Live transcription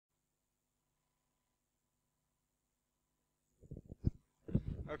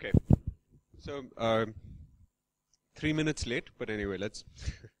Okay, so 3 minutes late, but anyway, let's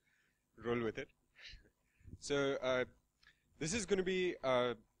roll with it. So this is going to be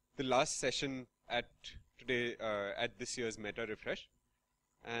the last session at today at this year's Meta Refresh,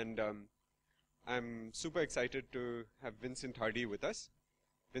 and I'm super excited to have Vincent Hardy with us.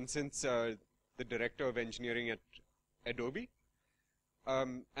 Vincent's the Director of Engineering at Adobe,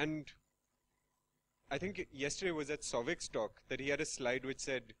 and I think yesterday was at Sauvik's talk that he had a slide which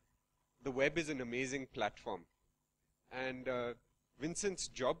said, the web is an amazing platform. And Vincent's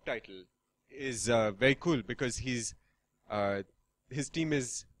job title is very cool because his team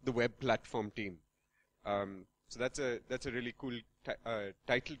is the web platform team. So that's a really cool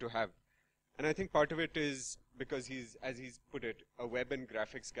title to have. And I think part of it is because he's, as he's put it, a web and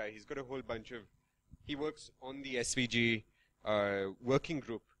graphics guy. He's got a whole bunch of, he works on the SVG working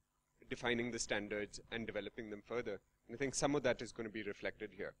group, defining the standards and developing them further. And I think some of that is going to be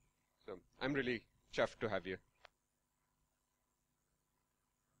reflected here. So I'm really chuffed to have you.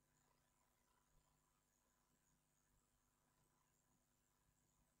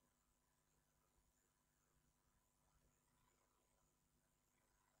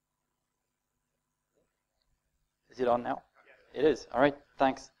 Is it on now? It is. All right.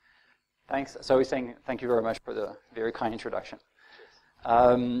 Thanks. Thanks. So we're saying thank you very much for the very kind introduction.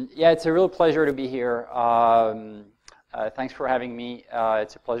 Yeah, it's a real pleasure to be here. Thanks for having me.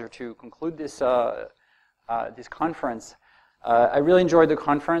 It's a pleasure to conclude this this conference. I really enjoyed the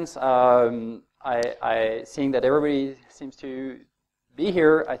conference. Seeing that everybody seems to be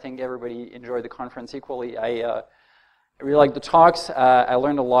here, I think everybody enjoyed the conference equally. I really liked the talks. I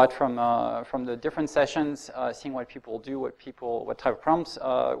learned a lot from the different sessions, seeing what people do, what type of problems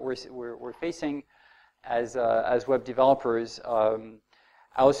we're facing as web developers.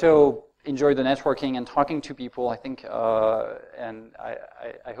 I also enjoyed the networking and talking to people, I think, and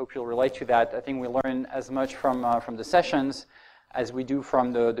I hope you'll relate to that. I think we learn as much from the sessions as we do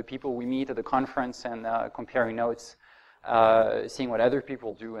from the people we meet at the conference and comparing notes, seeing what other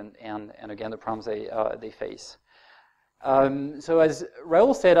people do and again, the problems they face. So as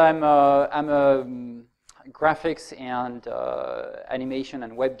Raul said, I'm a graphics and animation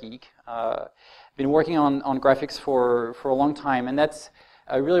and web geek. Been working on graphics for a long time, and that's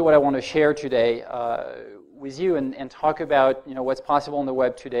really what I want to share today with you and talk about what's possible on the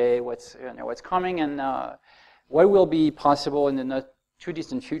web today, what's coming, and what will be possible in the not too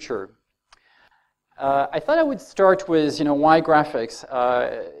distant future. I thought I would start with why graphics.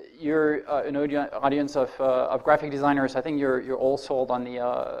 You're an audience of graphic designers. I think you're all sold on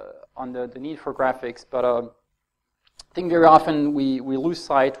the need for graphics, but I think very often we lose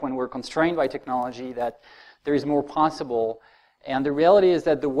sight when we're constrained by technology that there is more possible. And the reality is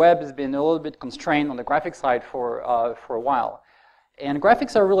that the web has been a little bit constrained on the graphic side for a while. And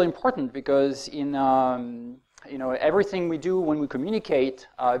graphics are really important because in everything we do when we communicate,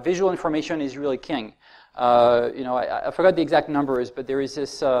 visual information is really king. I forgot the exact numbers, but there is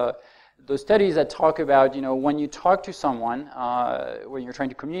this those studies that talk about when you talk to someone, when you're trying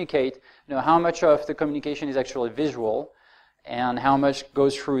to communicate, how much of the communication is actually visual, and how much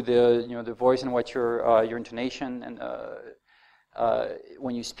goes through the the voice and what your intonation and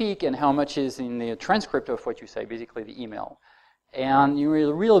when you speak, and how much is in the transcript of what you say, basically the email. And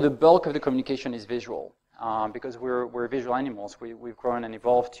really the bulk of the communication is visual, because we're visual animals. We've grown and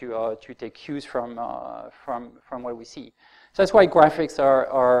evolved to take cues from what we see. So that's why graphics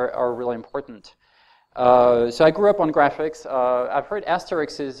are really important. So I grew up on graphics. I've heard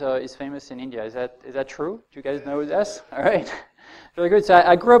Asterix is famous in India. Is that true? Do you guys know this? All right, very good. So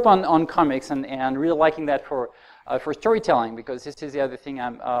I grew up on comics and really liking that for storytelling, because this is the other thing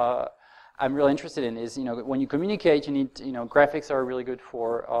I'm really interested in is when you communicate, you need graphics are really good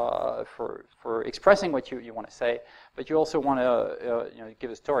for expressing what you want to say, but you also want to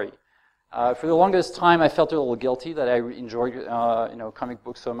give a story. For the longest time, I felt a little guilty that I enjoyed comic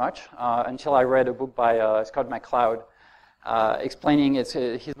books so much until I read a book by Scott McCloud explaining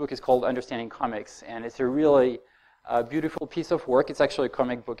his book is called Understanding Comics, and it's a really beautiful piece of work. It's actually a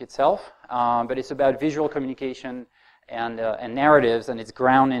comic book itself, but it's about visual communication and narratives, and it's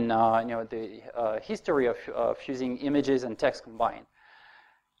grounded in the history of using images and text combined.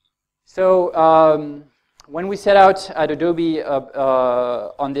 So when we set out at Adobe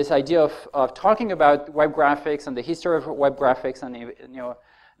on this idea of talking about web graphics and the history of web graphics and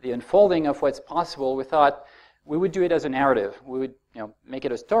the unfolding of what's possible, we thought we would do it as a narrative. We would make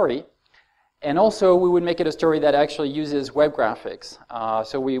it a story. And also, we would make it a story that actually uses web graphics.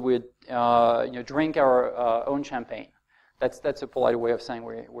 So we would, drink our own champagne. That's a polite way of saying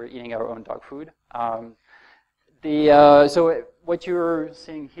we're eating our own dog food. So what you're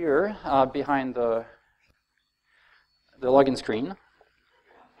seeing here behind the login screen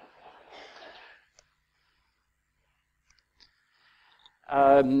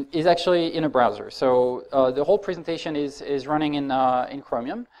is actually in a browser. So the whole presentation is running in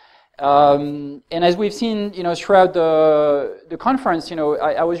Chromium. And as we've seen, throughout the conference,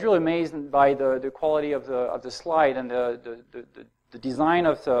 I was really amazed by the quality of the slide and the design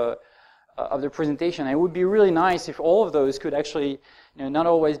of the presentation. And it would be really nice if all of those could actually, not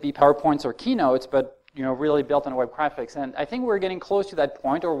always be PowerPoints or keynotes, but really built on web graphics. And I think we're getting close to that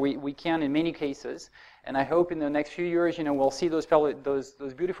point, or we can in many cases. And I hope in the next few years, we'll see those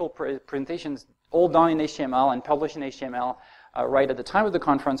beautiful presentations all done in HTML and published in HTML right at the time of the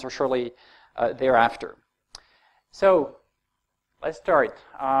conference or shortly thereafter. So let's start.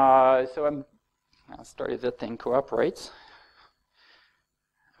 I'll start if that thing cooperates.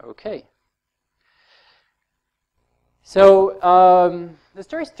 Okay. So the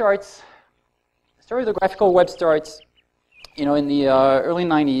story of the graphical web starts, in the early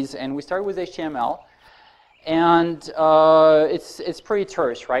 90s, and we started with HTML. And it's pretty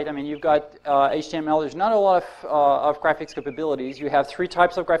terse, right? I mean, you've got HTML. There's not a lot of graphics capabilities. You have three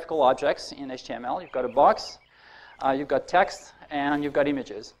types of graphical objects in HTML. You've got a box, you've got text, and you've got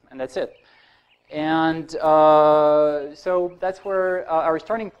images, and that's it. And so that's where our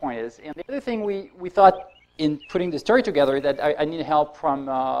starting point is. And the other thing we thought in putting the story together that I need help from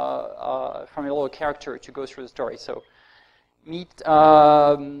a little character to go through the story. So meet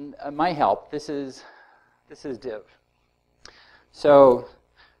my help. This is div. So,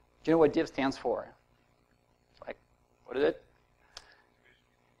 do you know what div stands for? Like, what is it?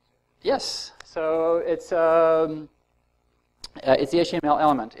 Yes. So it's the HTML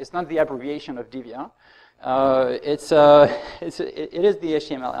element. It's not the abbreviation of divia. It is the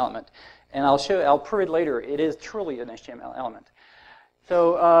HTML element, and I'll prove it later. It is truly an HTML element.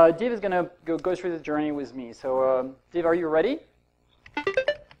 So Div is going to go through the journey with me. So Div, are you ready?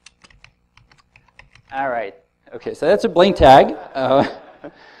 All right. Okay. So that's a blank tag.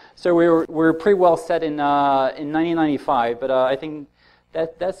 So we're pretty well set in 1995, but I think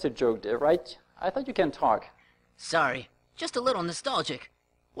that's a joke, Div, right? I thought you can talk. Sorry, just a little nostalgic.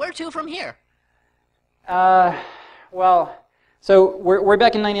 Where to from here? Well, so we're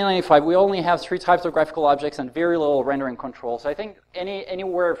back in 1995. We only have three types of graphical objects and very little rendering control. So I think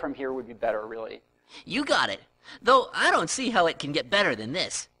anywhere from here would be better, really. You got it. Though I don't see how it can get better than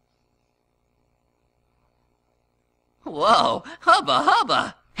this. Whoa, hubba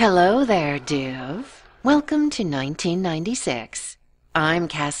hubba! Hello there, Div. Welcome to 1996. I'm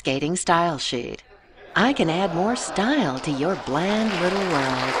Cascading Style Sheet. I can add more style to your bland little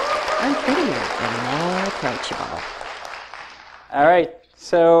world. I'm prettier and more approachable. All right.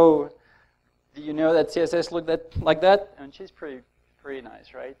 So, do you know that CSS looked like that? And she's pretty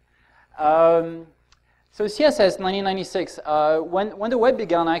nice, right? So CSS 1996. When the web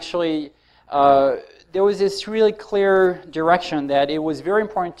began, actually, there was this really clear direction that it was very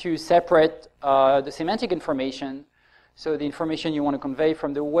important to separate the semantic information, so the information you want to convey,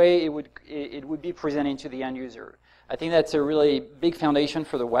 from the way it would be presented to the end user. I think that's a really big foundation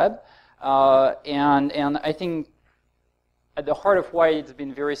for the web, and I think at the heart of why it's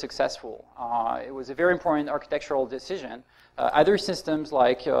been very successful. It was a very important architectural decision. Other systems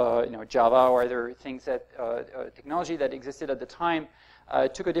like Java or other things that technology that existed at the time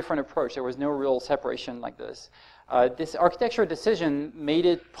took a different approach. There was no real separation like this. This architectural decision made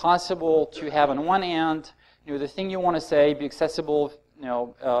it possible to have, on one hand, the thing you want to say be accessible,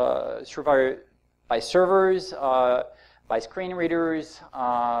 by servers, by screen readers.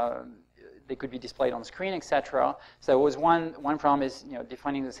 They could be displayed on screen, etc. So it was one problem is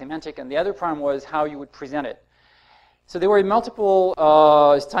defining the semantic, and the other problem was how you would present it. So there were multiple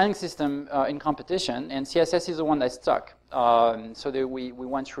styling systems in competition, and CSS is the one that stuck. So we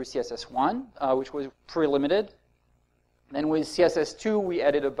went through CSS1, which was pretty limited. Then with CSS2, we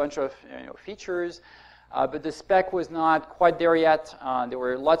added a bunch of features, but the spec was not quite there yet. There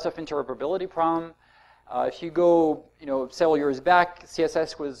were lots of interoperability problems. If you go, several years back,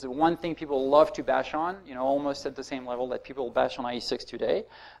 CSS was the one thing people loved to bash on, almost at the same level that people bash on IE6 today.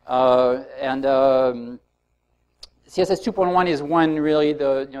 And CSS 2.1 is one really,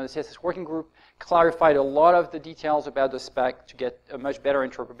 the CSS working group clarified a lot of the details about the spec to get a much better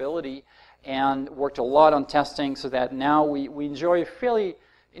interoperability, and worked a lot on testing so that now we enjoy a fairly,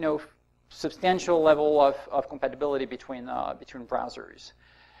 substantial level of compatibility between browsers.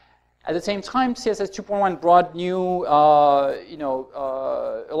 At the same time, CSS 2.1 brought new, a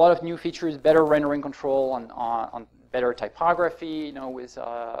lot of new features, better rendering control on better typography,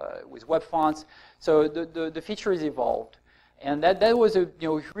 with web fonts. So the features evolved, And that was a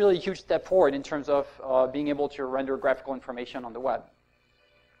really huge step forward in terms of being able to render graphical information on the web.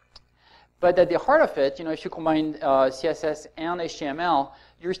 But at the heart of it, if you combine CSS and HTML,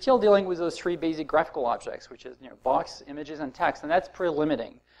 you're still dealing with those three basic graphical objects, which is box, images, and text, and that's pretty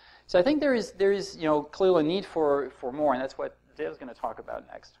limiting. So I think there is clearly a need for more, and that's what Dave's going to talk about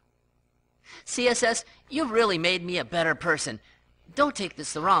next. CSS, you've really made me a better person. Don't take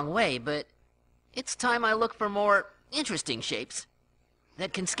this the wrong way, but it's time I look for more interesting shapes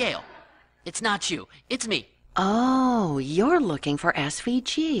that can scale. It's not you, it's me. Oh, you're looking for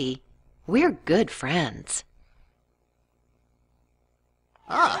SVG. We're good friends.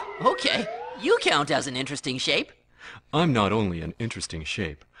 Ah, okay. You count as an interesting shape. I'm not only an interesting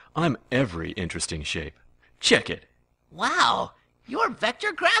shape, I'm every interesting shape. Check it. Wow, you're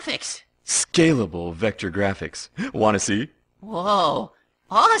vector graphics. Scalable vector graphics. Want to see? Whoa,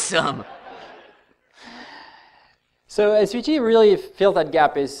 awesome. So SVG really fills that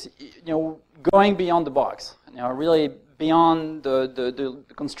gap, is going beyond the box, really beyond the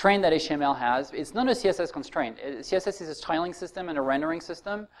constraint that HTML has. It's not a CSS constraint. CSS is a styling system and a rendering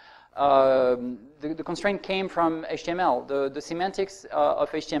system. The constraint came from HTML. The semantics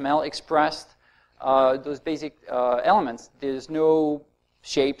of HTML expressed those basic elements. There's no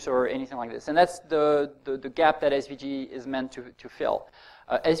shapes or anything like this. And that's the gap that SVG is meant to fill.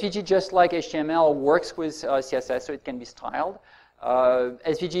 SVG, just like HTML, works with CSS, so it can be styled.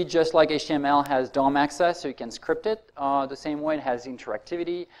 SVG, just like HTML, has DOM access, so you can script it the same way. It has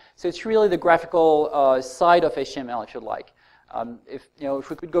interactivity. So it's really the graphical side of HTML, if you like. If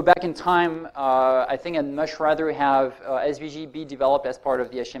we could go back in time, I think I'd much rather have SVG be developed as part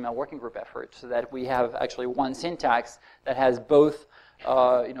of the HTML working group effort, so that we have actually one syntax that has both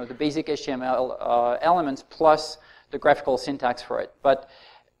the basic HTML elements plus the graphical syntax for it. But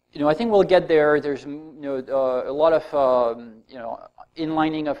I think we'll get there. There's a lot of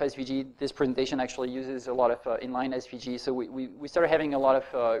inlining of SVG. This presentation actually uses a lot of inline SVG, so we started having a lot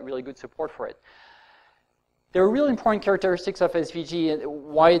of really good support for it. There are really important characteristics of SVG and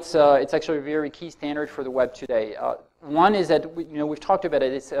why it's actually a very key standard for the web today. One is that we've talked about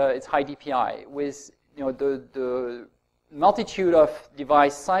it. It's high DPI with the multitude of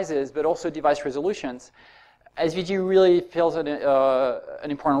device sizes, but also device resolutions. SVG really fills an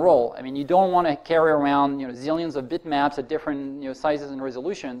important role. I mean, you don't want to carry around zillions of bitmaps at different sizes and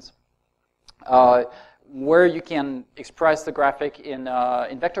resolutions, where you can express the graphic in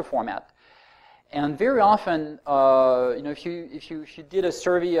vector format. And very often, if you did a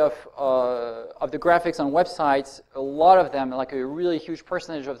survey of the graphics on websites, a lot of them, like a really huge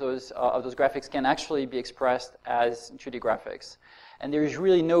percentage of those graphics, can actually be expressed as 2D graphics. And there's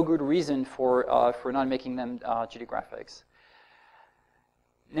really no good reason for not making them 2D graphics.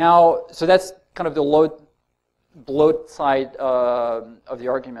 Now, so that's kind of the bloat side of the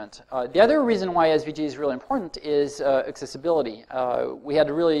argument. The other reason why SVG is really important is accessibility. We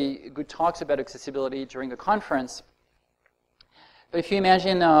had really good talks about accessibility during the conference. But if you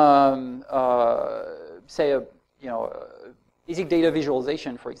imagine, say, basic data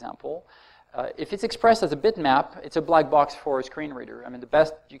visualization, for example, if it's expressed as a bitmap, it's a black box for a screen reader. I mean, the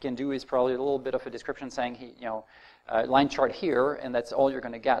best you can do is probably a little bit of a description saying, line chart here, and that's all you're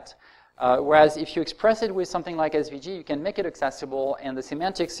going to get. Whereas if you express it with something like SVG, you can make it accessible, and the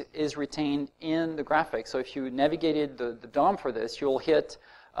semantics is retained in the graphics. So if you navigated the DOM for this, you'll hit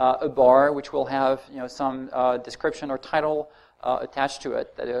a bar which will have some description or title attached to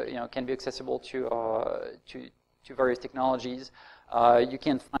it that can be accessible to various technologies. You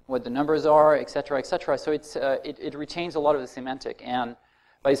can find what the numbers are, et cetera, et cetera. So it retains a lot of the semantic, and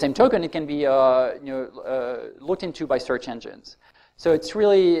by the same token, it can be looked into by search engines. So it's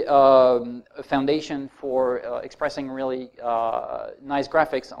really a foundation for expressing really nice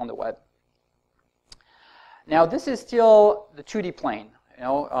graphics on the web. Now, this is still the 2D plane.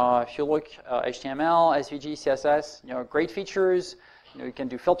 If you look HTML, SVG, CSS, great features. You can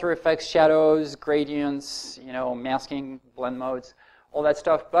do filter effects, shadows, gradients, masking, blend modes, all that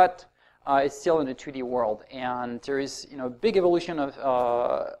stuff. But it's still in a 2D world, and there is a big evolution of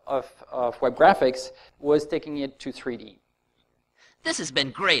web graphics was taking it to 3D. This has been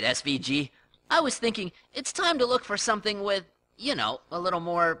great, SVG. I was thinking it's time to look for something with, a little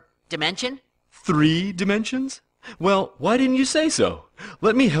more dimension. 3 dimensions? Well, why didn't you say so?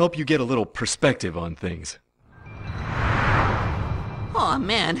 Let me help you get a little perspective on things. Aw,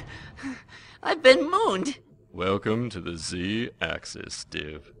 man. I've been mooned. Welcome to the Z-axis,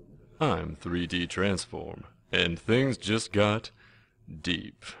 div. I'm 3D transform, and things just got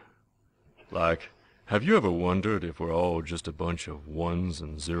deep. Like, have you ever wondered if we're all just a bunch of ones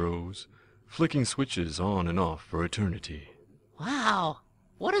and zeros, flicking switches on and off for eternity? Wow.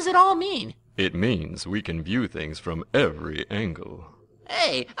 What does it all mean? It means we can view things from every angle.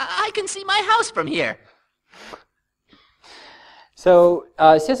 Hey, I can see my house from here. So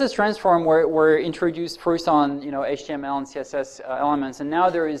CSS transform were introduced first on HTML and CSS elements, and now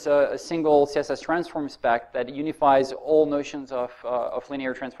there is a single CSS transform spec that unifies all notions of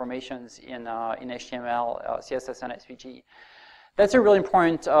linear transformations in HTML, CSS, and SVG. That's a really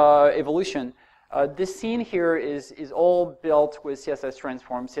important evolution. This scene here is all built with CSS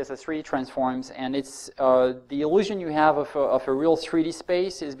transforms, CSS 3D transforms, and it's the illusion you have of a real 3D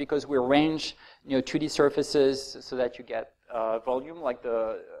space is because we arrange 2D surfaces so that you get volume, like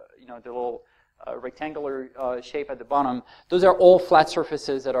the little rectangular shape at the bottom. Those are all flat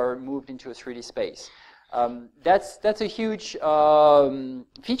surfaces that are moved into a 3D space. That's a huge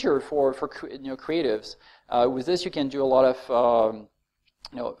feature for creatives. With this, you can do a lot of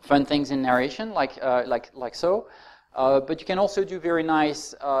fun things in narration, like so. But you can also do very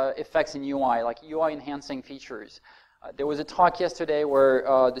nice effects in UI, like UI enhancing features. There was a talk yesterday where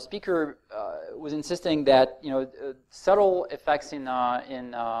the speaker was insisting that subtle effects in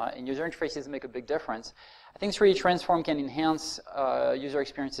user interfaces make a big difference. I think 3D Transform can enhance user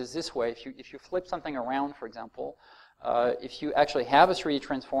experiences this way. If you flip something around, for example, if you actually have a 3D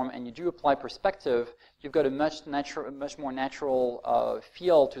transform and you do apply perspective, you've got a much more natural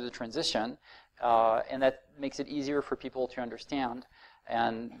feel to the transition, and that makes it easier for people to understand,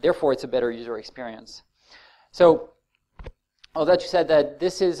 and therefore it's a better user experience. So, all that you said that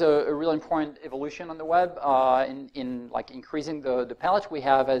this is a really important evolution on the web in like increasing the palette we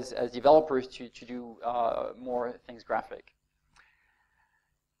have as developers to do more things graphic.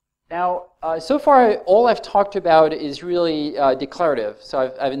 Now, so far, all I've talked about is really declarative.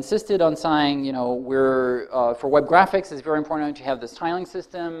 So I've insisted on saying, for web graphics, it's very important to have the styling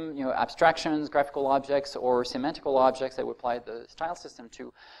system, abstractions, graphical objects, or semantical objects that we apply the style system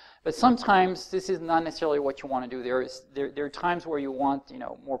to. But sometimes this is not necessarily what you want to do. There are times where you want,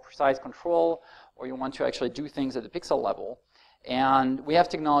 more precise control, or you want to actually do things at the pixel level, and we have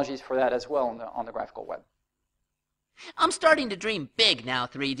technologies for that as well on the graphical web. I'm starting to dream big now,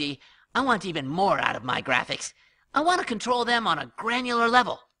 3D. I want even more out of my graphics. I want to control them on a granular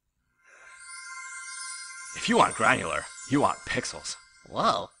level. If you want granular, you want pixels.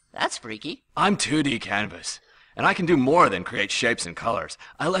 Whoa, that's freaky. I'm 2D Canvas, and I can do more than create shapes and colors.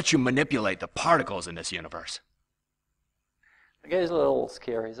 I let you manipulate the particles in this universe. The guy's a little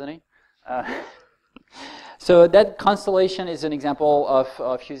scary, isn't he? So that constellation is an example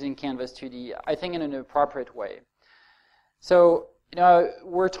of using Canvas 2D, I think, in an appropriate way. So,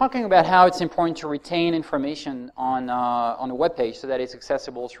 we're talking about how it's important to retain information on a web page so that it's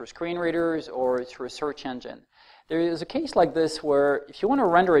accessible through screen readers or through a search engine. There is a case like this where if you want to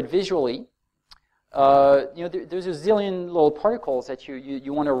render it visually, there's a zillion little particles that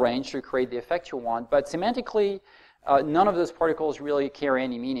you want to arrange to create the effect you want, but semantically, none of those particles really carry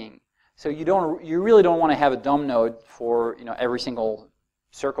any meaning. So you really don't want to have a DOM node for every single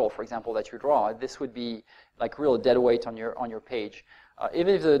circle, for example, that you draw. This would be like real dead weight on your page.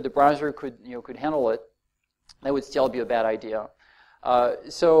 Even if the browser could handle it, that would still be a bad idea.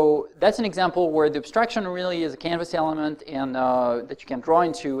 So that's an example where the abstraction really is a canvas element and that you can draw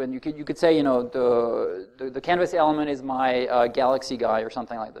into, and you could say the canvas element is my galaxy guy or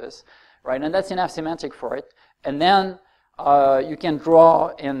something like this, right? And that's enough semantic for it. And then you can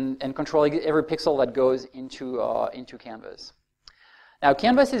draw and control every pixel that goes into Canvas. Now,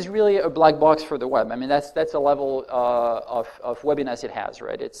 Canvas is really a black box for the web. I mean, that's a level of webbiness it has,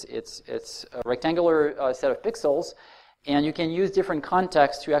 right? It's a rectangular set of pixels, and you can use different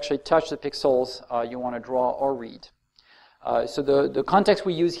contexts to actually touch the pixels you want to draw or read. So the context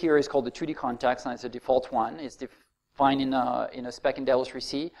we use here is called the 2D context, and it's a default one. It's defined in a spec in Delos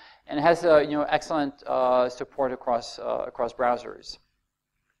 3C, and it has excellent support across browsers.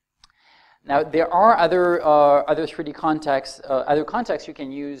 Now, there are other 3D contexts, other contexts you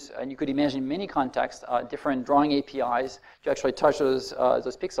can use, and you could imagine many contexts, different drawing APIs to actually touch those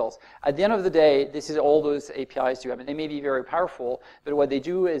pixels. At the end of the day, this is all those APIs do. I mean, they may be very powerful, but what they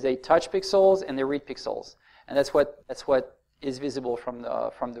do is they touch pixels and they read pixels, and that's what is visible from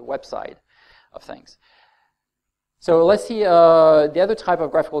the website of things. So let's see the other type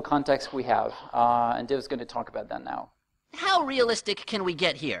of graphical context we have, and Div's going to talk about that now. How realistic can we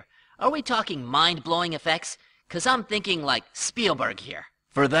get here? Are we talking mind-blowing effects? 'Cause I'm thinking like Spielberg here.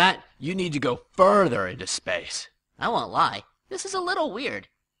 For that, you need to go further into space. I won't lie, this is a little weird.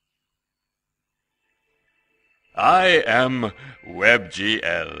 I am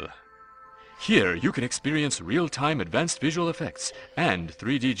WebGL. Here, you can experience real-time advanced visual effects and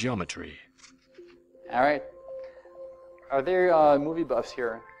 3D geometry. All right. Are there movie buffs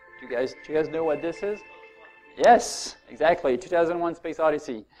here? Do you guys know what this is? Yes, exactly. 2001: Space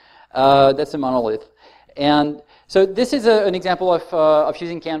Odyssey. That's a monolith. And so this is an example of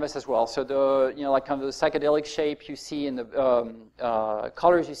using canvas as well. So the like kind of the psychedelic shape you see in the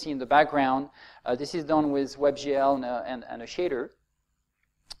colors you see in the background. This is done with WebGL and a shader.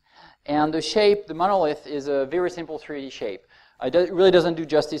 And the shape, the monolith, is a very simple 3D shape. It really doesn't do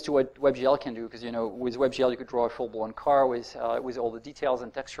justice to what WebGL can do, because with WebGL you could draw a full-blown car with all the details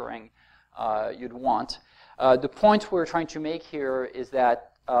and texturing you'd want. The point we're trying to make here is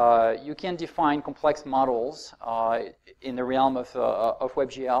that you can define complex models in the realm of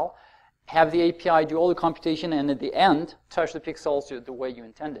WebGL, have the API do all the computation, and at the end touch the pixels the way you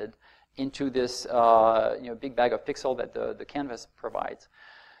intended into this big bag of pixel that the canvas provides.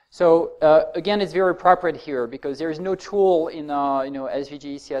 So again, it's very appropriate here because there is no tool in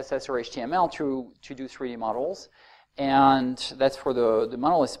SVG, CSS, or HTML to do 3D models, and that's for the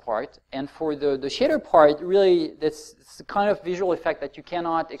monolith part. And for the shader part, really, that's the kind of visual effect that you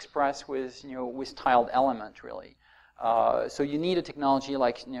cannot express with with tiled element, really. So you need a technology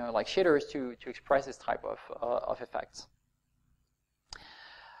like shaders to express this type of effects.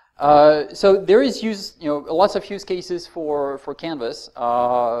 So there is lots of use cases for Canvas,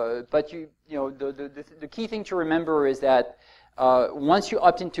 but the key thing to remember is that once you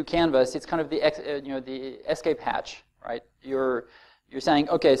opt into Canvas, it's kind of the escape hatch, right? You're saying,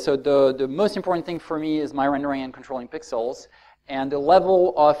 okay, so the most important thing for me is my rendering and controlling pixels, and the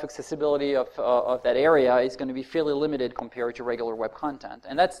level of accessibility of that area is going to be fairly limited compared to regular web content.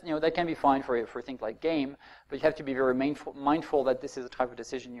 And that's that can be fine for things like game, but you have to be very mindful that this is the type of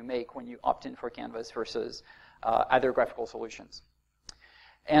decision you make when you opt in for Canvas versus other graphical solutions.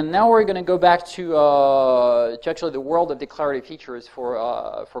 And now we're going to go back to actually the world of declarative features for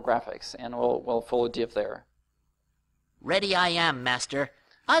graphics, and we'll follow Div there. Ready I am, Master.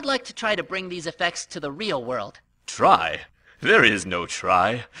 I'd like to try to bring these effects to the real world. Try? There is no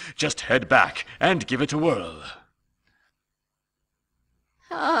try. Just head back and give it a whirl.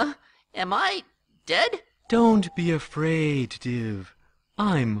 Am I dead? Don't be afraid, Div.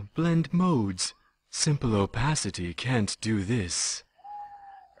 I'm Blend Modes. Simple opacity can't do this.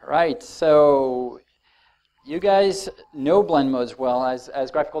 Right, so you guys know blend modes well as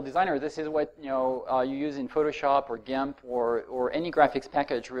graphical designers. This is what you use in Photoshop or GIMP or any graphics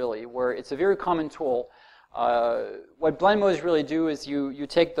package, really, where it's a very common tool. What blend modes really do is you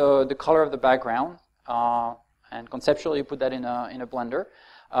take the color of the background and conceptually you put that in a blender.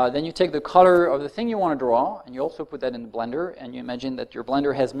 Then you take the color of the thing you want to draw and you also put that in the blender, and you imagine that your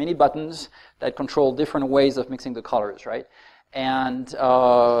blender has many buttons that control different ways of mixing the colors, right? And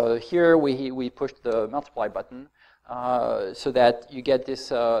here we push the multiply button so that you get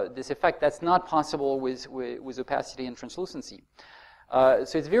this effect that's not possible with opacity and translucency.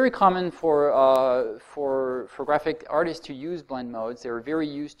 So it's very common for graphic artists to use blend modes. They're very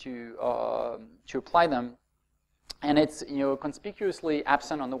used to apply them, and it's conspicuously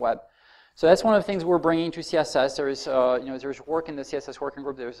absent on the web. So that's one of the things we're bringing to CSS. There's work in the CSS working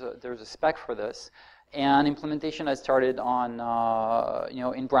group. There's a spec for this, and implementation has started on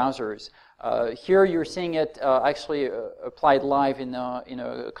in browsers. Here you're seeing it actually applied live in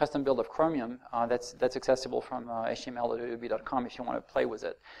a custom build of Chromium that's accessible from html.adobe.com if you want to play with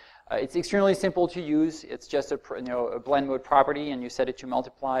it. It's extremely simple to use. It's just a blend mode property, and you set it to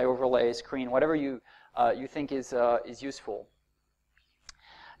multiply, overlay, screen, whatever you think is useful.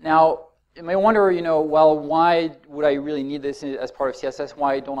 Now, you may wonder, well, why would I really need this as part of CSS?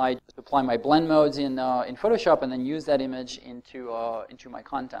 Why don't I just apply my blend modes in Photoshop and then use that image into my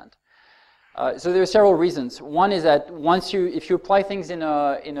content? So there are several reasons. One is that if you apply things in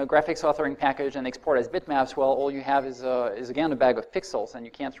a graphics authoring package and export as bitmaps, well, all you have is again a bag of pixels, and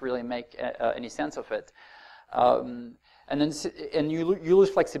you can't really make any sense of it. And you lose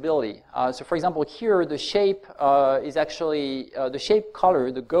flexibility. So for example, here the shape is actually the shape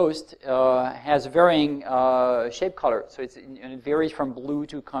color. The ghost has varying shape color, so it varies from blue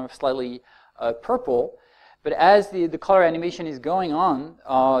to kind of slightly purple. But as the color animation is going on,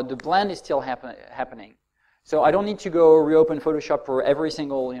 the blend is still happening. So I don't need to go reopen Photoshop for every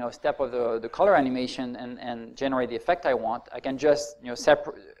single step of the color animation and generate the effect I want. I can just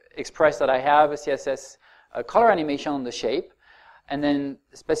express that I have a CSS color animation on the shape, and then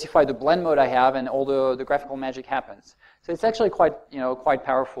specify the blend mode I have, and all the graphical magic happens. So it's actually quite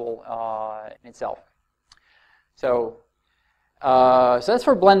powerful in itself. So that's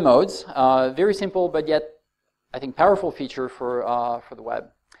for blend modes. Very simple, but yet I think powerful feature for the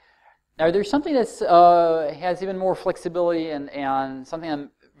web. Now there's something that's has even more flexibility and something I'm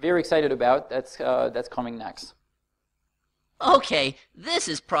very excited about. That's coming next. Okay, this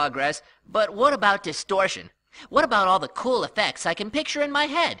is progress, but what about distortion? What about all the cool effects I can picture in my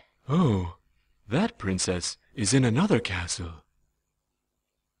head? Oh, that princess is in another castle.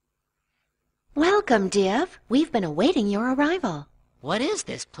 Welcome, Div. We've been awaiting your arrival. What is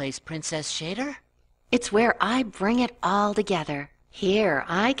this place, Princess Shader? It's where I bring it all together. Here,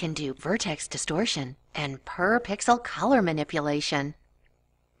 I can do vertex distortion and per-pixel color manipulation.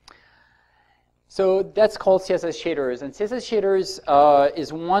 So that's called CSS Shaders, and CSS Shaders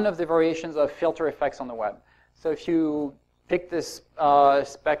is one of the variations of filter effects on the web. So if you pick this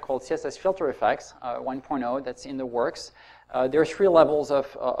spec called CSS Filter Effects 1.0 that's in the works, there are 3 levels of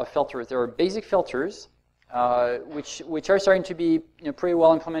filters. There are basic filters, which are starting to be pretty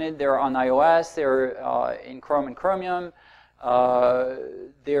well implemented. They're on iOS, they're in Chrome and Chromium,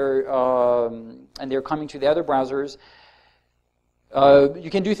 they're coming to the other browsers. You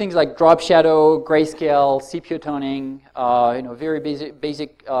can do things like drop shadow, grayscale, sepia toning, very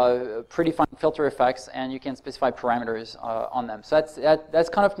basic predefined filter effects, and you can specify parameters on them. So that's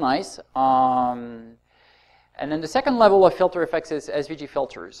kind of nice. And then the second level of filter effects is SVG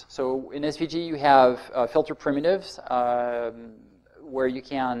filters. So in SVG you have filter primitives where you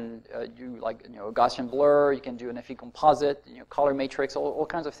can do like a Gaussian blur, you can do an FE composite, color matrix, all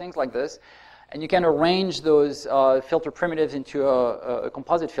kinds of things like this. And you can arrange those filter primitives into a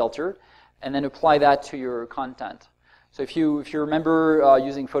composite filter and then apply that to your content. So if you remember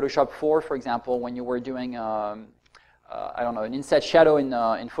using Photoshop 4, for example, when you were doing I don't know, an inset shadow in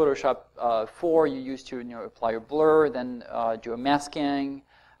Photoshop 4, you used to apply a blur, then do a masking,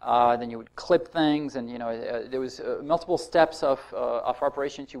 then you would clip things, and there was multiple steps of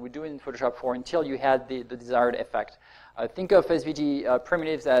operations you would do in Photoshop 4 until you had the desired effect. Think of SVG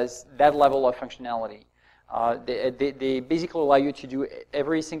primitives as that level of functionality. They basically allow you to do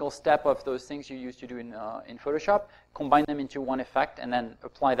every single step of those things you used to do in Photoshop, combine them into one effect, and then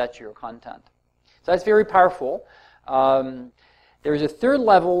apply that to your content. So that's very powerful. There's a third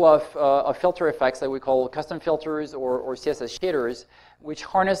level of filter effects that we call custom filters or CSS shaders, which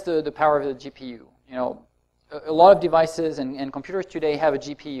harness the power of the GPU. A lot of devices and computers today have a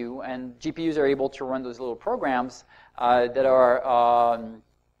GPU, and GPUs are able to run those little programs that are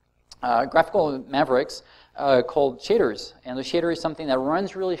graphical mavericks called shaders. And the shader is something that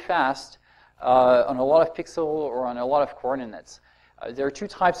runs really fast on a lot of pixel or on a lot of coordinates. There are 2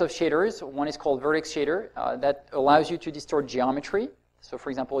 types of shaders. One is called vertex shader that allows you to distort geometry. So for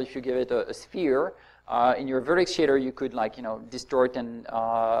example, if you give it a sphere, in your vertex shader you could distort and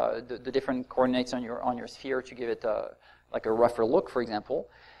the different coordinates on your sphere to give it like a rougher look, for example.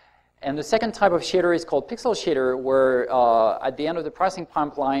 And the second type of shader is called pixel shader, where at the end of the processing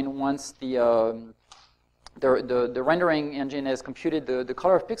pipeline, once the rendering engine has computed the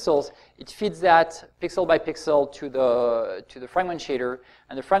color of pixels, it feeds that pixel by pixel to the fragment shader,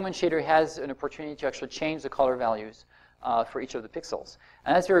 and the fragment shader has an opportunity to actually change the color values for each of the pixels.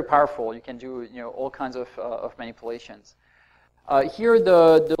 And that's very powerful. You can do all kinds of manipulations. Here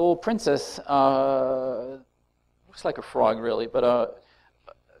the little princess looks like a frog, really, but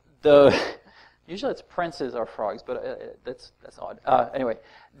usually it's princes or frogs, but that's odd. Anyway,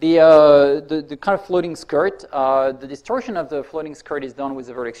 the kind of floating skirt, the distortion of the floating skirt is done with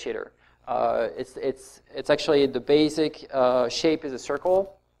the vertex shader. It's actually the basic shape is a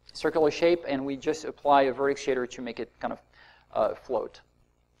circular shape, and we just apply a vertex shader to make it kind of float.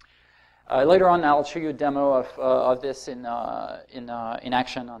 Later on, I'll show you a demo of this in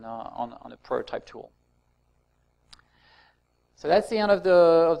action on a prototype tool. So that's the end of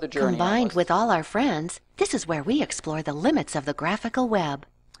the journey. Combined with all our friends, this is where we explore the limits of the graphical web.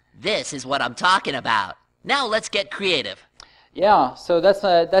 This is what I'm talking about. Now let's get creative. Yeah, so that's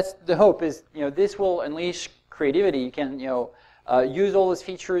the hope is this will unleash creativity. You can use all those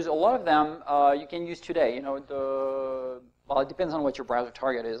features. A lot of them you can use today. Well, it depends on what your browser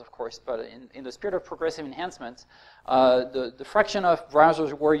target is, of course. But in the spirit of progressive enhancements, the fraction of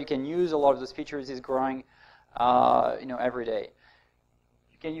browsers where you can use a lot of those features is growing. Every day.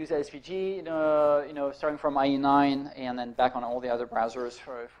 You can use SVG, starting from IE9 and then back on all the other browsers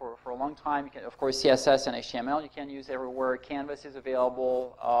for a long time. You can, of course, CSS and HTML you can use everywhere. Canvas is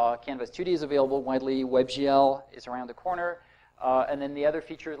available. Canvas 2D is available widely. WebGL is around the corner. And then the other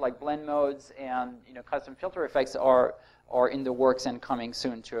features like blend modes and custom filter effects are in the works and coming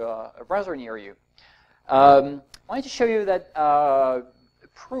soon to a browser near you. I wanted to show you that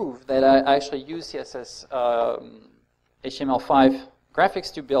prove that I actually use CSS HTML5 graphics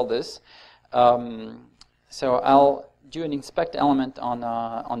to build this. So I'll do an inspect element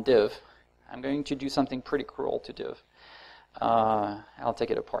on div. I'm going to do something pretty cruel to div. I'll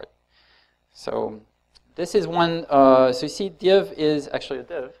take it apart. So this is one, so you see div is actually a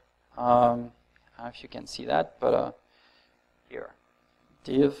div. I don't know if you can see that, but here,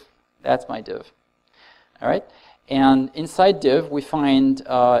 div, that's my div. All right, and inside div we find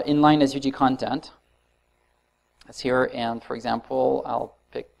inline SVG content. That's here, and for example, I'll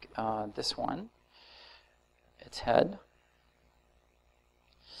pick this one. It's head.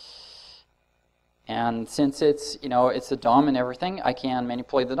 And since it's, it's a DOM and everything, I can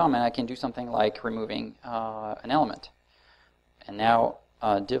manipulate the DOM and I can do something like removing an element. And now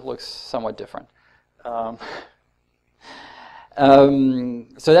div looks somewhat different. So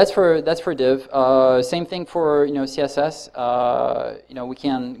that's for div. Same thing for CSS. We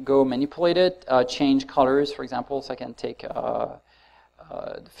can go manipulate it, change colors, for example. So I can take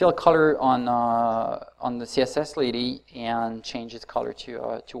fill color on the CSS lady and change its color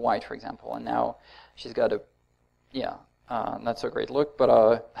to white, for example. And now she's got a, not so great look,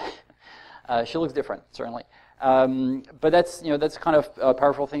 but she looks different, certainly. But that's kind of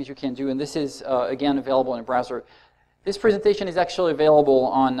powerful things you can do. And this is again available in a browser. This presentation is actually available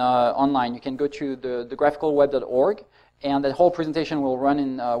on online. You can go to the graphicalweb.org, and that whole presentation will run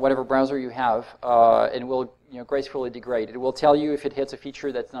in whatever browser you have, and will gracefully degrade. It will tell you if it hits a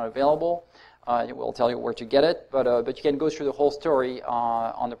feature that's not available. It will tell you where to get it, but you can go through the whole story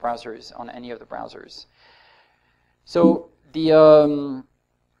on the browsers, on any of the browsers. So the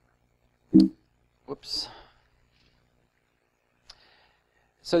whoops.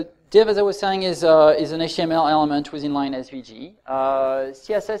 So div, as I was saying, is an HTML element with inline SVG.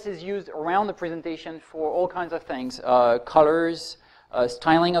 CSS is used around the presentation for all kinds of things. Colors,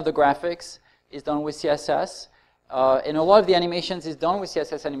 styling of the graphics is done with CSS. And a lot of the animations is done with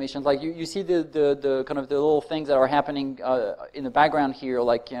CSS animations. Like you see the kind of the little things that are happening in the background here,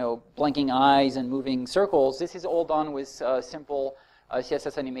 like blinking eyes and moving circles. This is all done with simple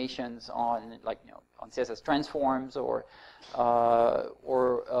CSS animations on on CSS transforms or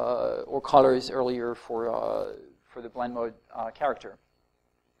colors earlier for the blend mode character.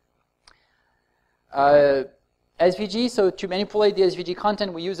 SVG, so to manipulate the SVG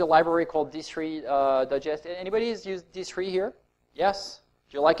content, we use a library called d3.js. Anybody has used d3 here? Yes?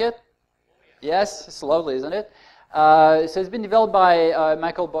 Do you like it? Yes? It's lovely, isn't it? So it's been developed by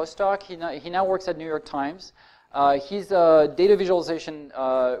Michael Bostock. He now works at New York Times. He's a data visualization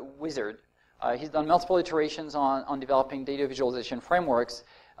wizard. He's done multiple iterations on developing data visualization frameworks.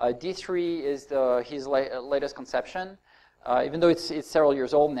 D3 is his latest conception. Even though it's several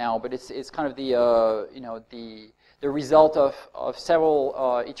years old now, but it's kind of the result of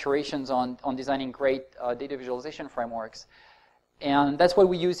several iterations on designing great data visualization frameworks, and that's what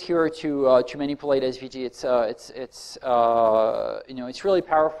we use here to manipulate SVG. It's really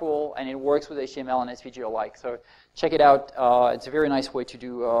powerful, and it works with HTML and SVG alike. So check it out. It's a very nice way to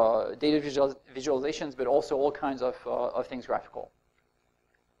do data visualizations, but also all kinds of things graphical.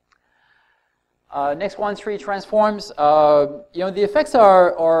 Next one, 3D transforms. The effects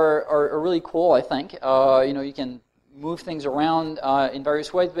are really cool, I think. You can move things around in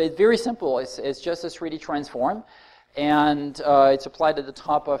various ways, but it's very simple. It's just a 3D transform, and it's applied at the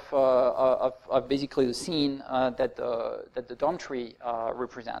top of basically the scene that the DOM tree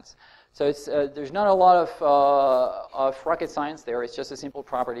represents. So there's not a lot of rocket science there. It's just a simple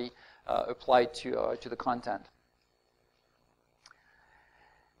property applied to the content.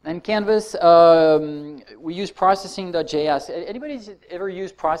 And Canvas, we use processing.js. Anybody ever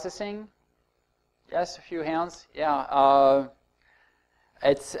used processing? Yes, a few hands. Yeah.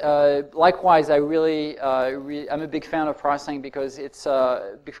 It's likewise. I'm a big fan of processing because it's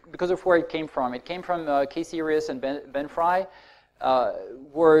because of where it came from. It came from Casey Arias and Ben Fry,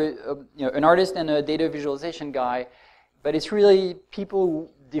 were an artist and a data visualization guy. But it's really people who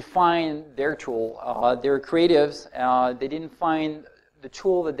define their tool. They're creatives. They didn't find the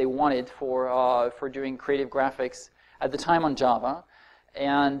tool that they wanted for doing creative graphics at the time on Java,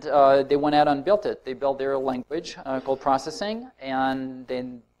 and they went out and built it. They built their language called processing, and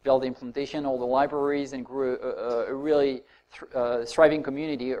then built the implementation, all the libraries, and grew a really thriving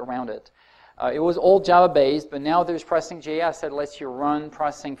community around it. It was all Java-based, but now there's processing.js that lets you run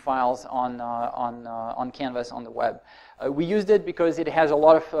processing files on Canvas on the web. We used it because it has a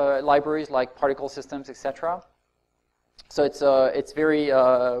lot of libraries like particle systems, etc. So it's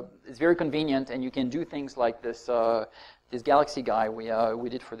very convenient, and you can do things like this this Galaxy guy we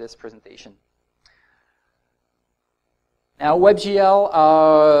did for this presentation. Now WebGL,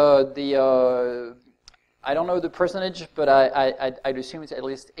 I don't know the percentage, but I'd assume it's at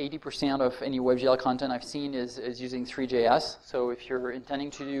least 80% of any WebGL content I've seen is using 3JS. So if you're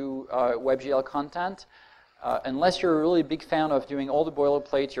intending to do WebGL content, unless you're a really big fan of doing all the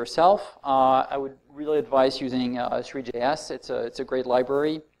boilerplate yourself, I would really advise using Three.js. It's a great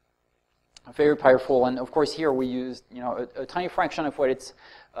library, very powerful, and of course here we used a tiny fraction of what it's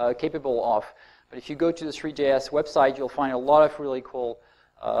capable of. But if you go to the Three.js website, you'll find a lot of really cool,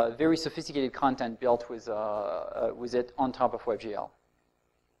 very sophisticated content built with it on top of WebGL.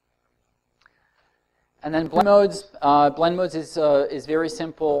 And then blend modes. Blend modes is very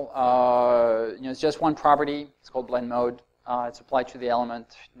simple. It's just one property. It's called blend mode. It's applied to the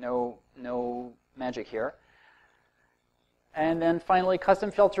element. No magic here. And then finally, custom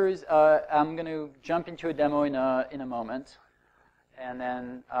filters. I'm going to jump into a demo in a moment. And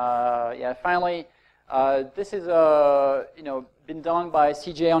then finally, this is been done by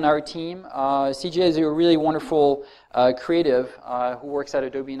CJ on our team. CJ is a really wonderful creative who works at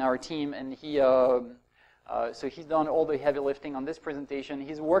Adobe in our team, and so he's done all the heavy lifting on this presentation.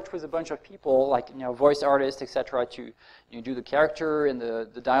 He's worked with a bunch of people, like voice artists, etc., to do the character and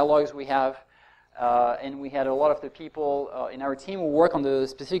the dialogues we have. And we had a lot of the people in our team who work on the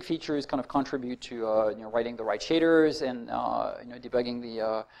specific features, kind of contribute to writing the right shaders and debugging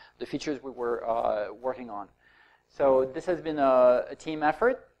the features we were working on. So this has been a team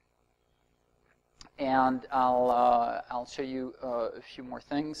effort, and I'll show you a few more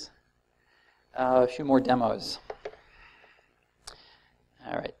things. A few more demos.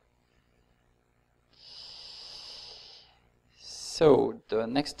 All right. So the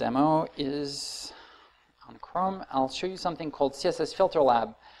next demo is on Chrome. I'll show you something called CSS Filter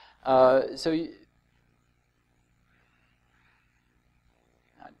Lab.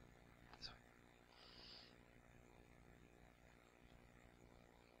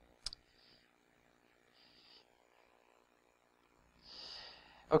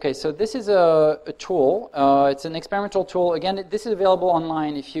 Okay, so this is a tool. It's an experimental tool. Again, this is available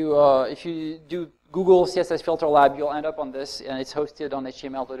online. If you do Google CSS Filter Lab, you'll end up on this, and it's hosted on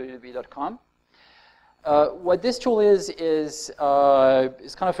html.adobe.com. What this tool is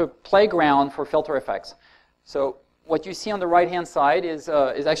kind of a playground for filter effects. So what you see on the right-hand side is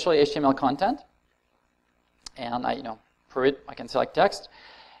actually HTML content, and for it, I can select text,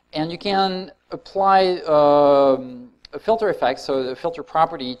 and you can apply a filter effect, so the filter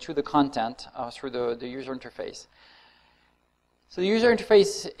property, to the content through the user interface. So the user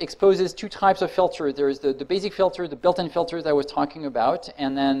interface exposes two types of filter. There's the basic filter, the built-in filters I was talking about,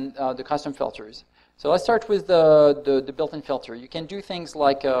 and then the custom filters. So let's start with the built-in filter. You can do things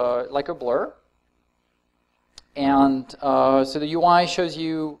like a blur. And so the UI shows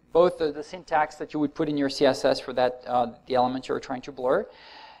you both the syntax that you would put in your CSS for that the element you're trying to blur.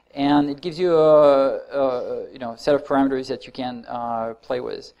 And it gives you a set of parameters that you can play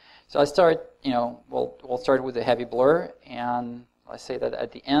with. So I start, we'll start with a heavy blur, and let's say that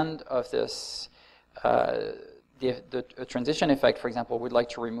at the end of this, the transition effect, for example, would like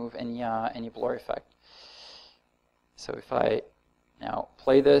to remove any blur effect. So if I now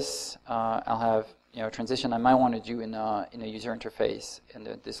play this, I'll have a transition I might want to do in a user interface, and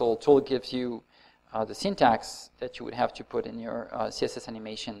this little tool gives you the syntax that you would have to put in your CSS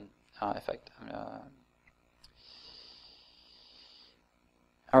animation effect.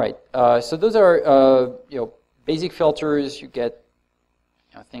 All right, so those are basic filters. You get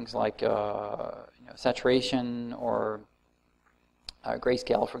things like saturation or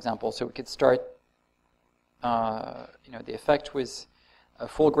grayscale, for example. So we could start the effect with a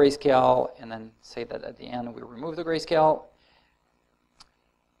full grayscale, and then say that at the end we remove the grayscale.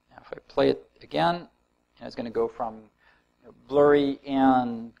 Now if I play it again, it's going to go from blurry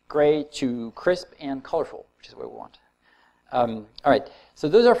and gray to crisp and colorful, which is what we want. All right, so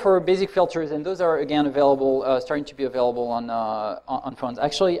those are for basic filters, and those are again available, starting to be available on phones.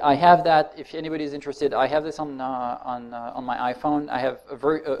 Actually, I have that. If anybody is interested, I have this on my iPhone. I have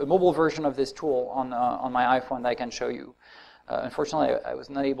a mobile version of this tool on my iPhone that I can show you. Unfortunately, I was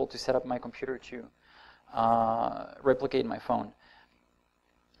not able to set up my computer to replicate my phone,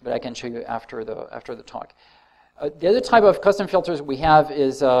 but I can show you after the talk. The other type of custom filters we have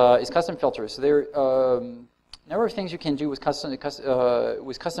is custom filters. So there are a number of things you can do with custom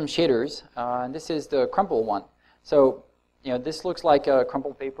shaders, and this is the crumple one. So this looks like a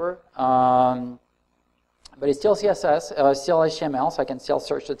crumpled paper, but it's still CSS, still HTML, so I can still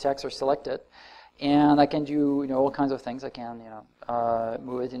search the text or select it, and I can do all kinds of things. I can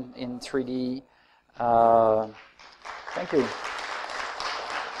move it in 3D. Thank you.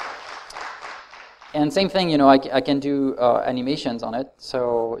 And same thing, I can do animations on it.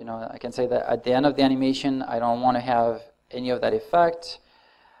 So, I can say that at the end of the animation, I don't want to have any of that effect.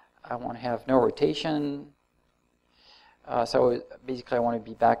 I want to have no rotation. So basically, I want to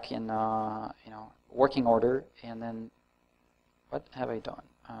be back in, working order, and then what have I done?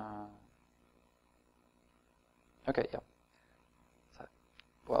 Okay, yeah. So,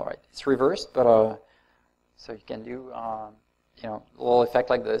 well, right, it's reversed, but so you can do a little effect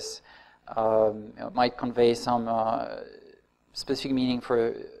like this. It might convey some specific meaning for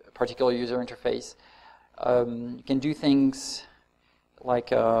a particular user interface. You can do things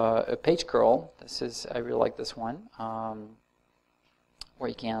like a page curl. I really like this one, where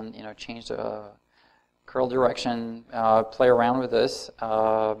you can change the curl direction, play around with this.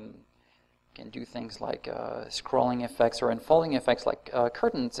 You can do things like scrolling effects or unfolding effects, like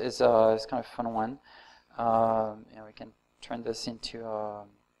curtains is kind of a fun one. We can turn this into a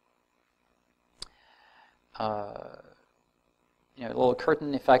little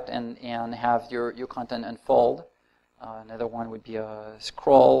curtain effect and have your content unfold. Another one would be a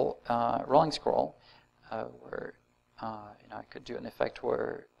rolling scroll, where I could do an effect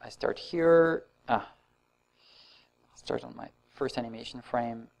where I start here. I'll start on my first animation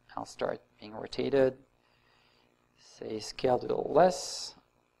frame. I'll start being rotated. Say scaled a little less,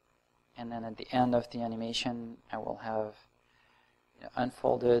 and then at the end of the animation, I will have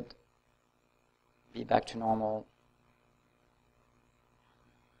unfolded, be back to normal.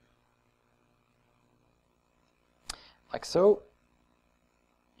 Like so.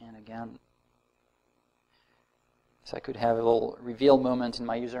 And again, so I could have a little reveal moment in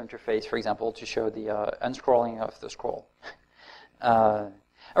my user interface, for example, to show the unscrolling of the scroll.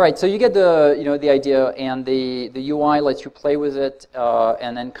 All right, so you get the idea, and the UI lets you play with it,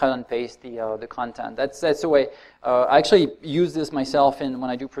 and then cut and paste the content. That's the way. I actually use this myself when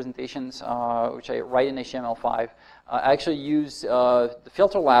I do presentations, which I write in HTML5. I actually use the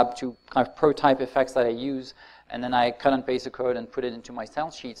filter lab to kind of prototype effects that I use, and then I cut and paste the code and put it into my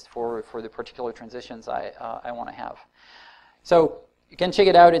style sheets for the particular transitions I want to have. So you can check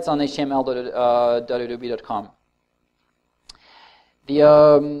it out. It's on html.adobe.com. The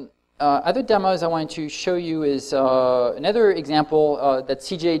other demos I wanted to show you is another example that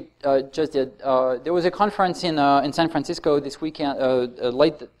CJ just did. There was a conference in San Francisco this weekend,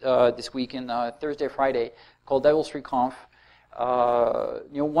 late this week, in Thursday, Friday, called Devil's Reconf.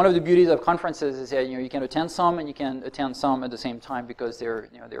 One of the beauties of conferences is that you can attend some and you can attend some at the same time because they're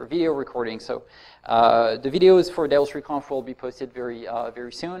video recordings. So the videos for Devil's Reconf will be posted very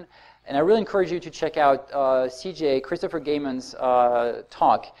soon. And I really encourage you to check out CJ, Christopher Gaiman's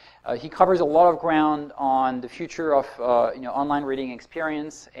talk. He covers a lot of ground on the future of online reading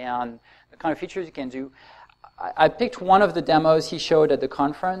experience and the kind of features you can do. I picked one of the demos he showed at the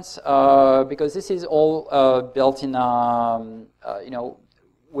conference because this is all built in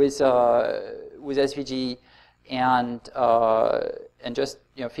with SVG and just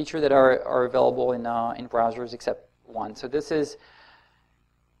features that are available in browsers except one. So this is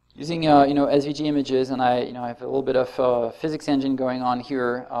using SVG images, and I have a little bit of physics engine going on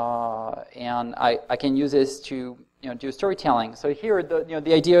here, and I can use this to do storytelling. So here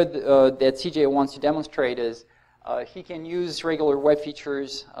the idea that CJ wants to demonstrate is he can use regular web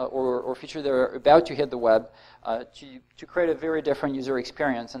features or features that are about to hit the web to create a very different user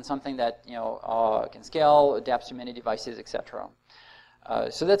experience and something that can scale, adapts to many devices, etc.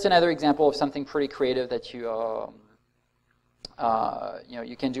 So that's another example of something pretty creative that you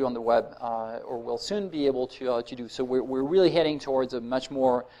can do on the web, or will soon be able to do. So we're really heading towards a much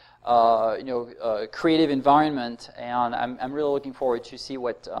more creative environment, and I'm really looking forward to see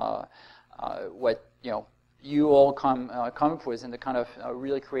what you all come up with and the kind of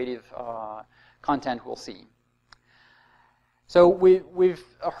really creative content we'll see. So we've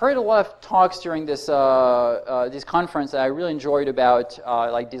heard a lot of talks during this this conference that I really enjoyed about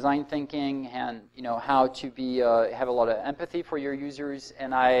like design thinking and how to have a lot of empathy for your users,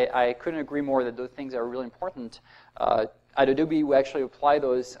 and I couldn't agree more that those things are really important. At Adobe, we actually apply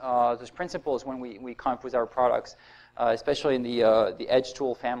those principles when we come up with our products, especially in the Edge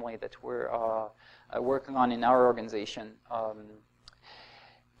tool family that we're working on in our organization.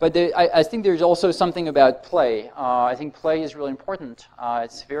 But I think there's also something about play. I think play is really important.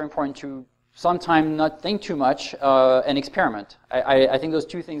 It's very important to sometimes not think too much and experiment. I think those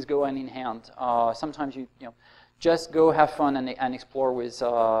two things go hand in hand. Sometimes you just go have fun and explore with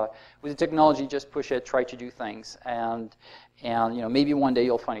the technology. Just push it, try to do things, and maybe one day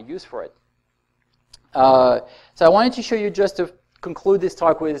you'll find a use for it. So I wanted to show you, just to conclude this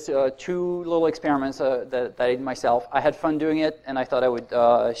talk, with two little experiments that I did myself. I had fun doing it, and I thought I would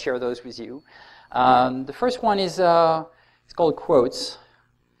share those with you. The first one is it's called Quotes,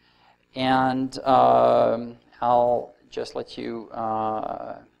 and I'll just let you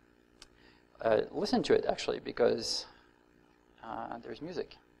listen to it, actually, because there's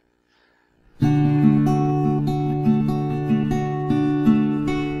music.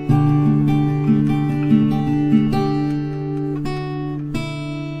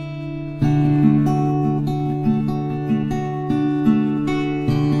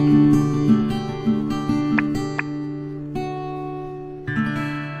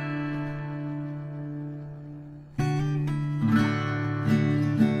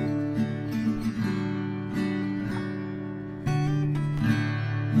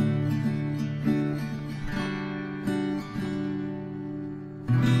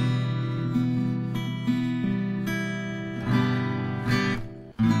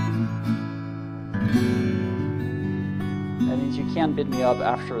 can beat me up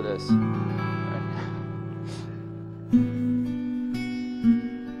after this.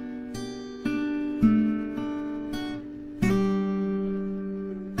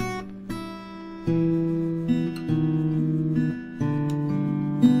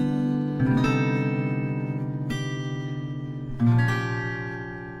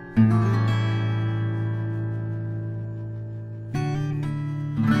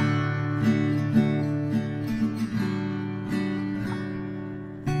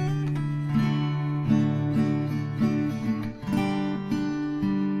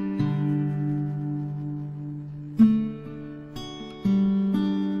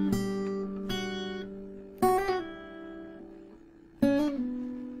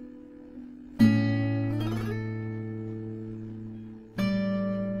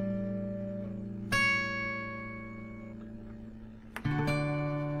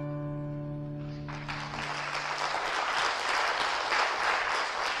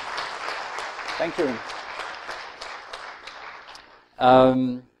 Thank you.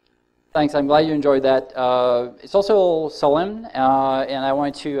 Thanks. I'm glad you enjoyed that. It's also solemn, and I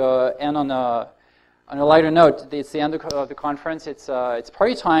wanted to end on a lighter note. It's the end of the conference. It's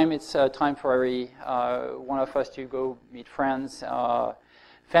party time. It's time for every one of us to go meet friends,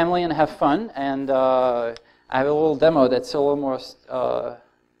 family, and have fun. And I have a little demo that's almost a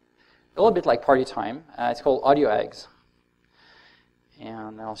little bit like party time. It's called Audio Eggs.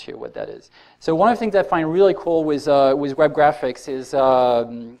 And I'll show you what that is. So one of the things I find really cool with web graphics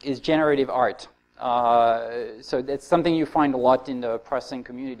is generative art. So that's something you find a lot in the processing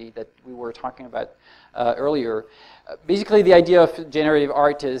community that we were talking about earlier. Basically, the idea of generative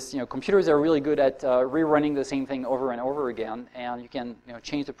art is, computers are really good at rerunning the same thing over and over again, and you can,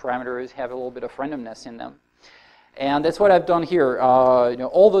 change the parameters, have a little bit of randomness in them. And that's what I've done here.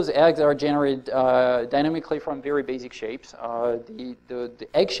 All those eggs are generated dynamically from very basic shapes. The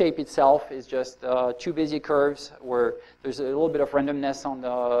egg shape itself is just two basic curves where there's a little bit of randomness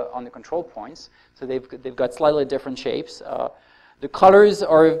on the control points. So they've got slightly different shapes. The colors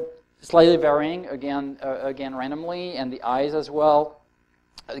are slightly varying again randomly, and the eyes as well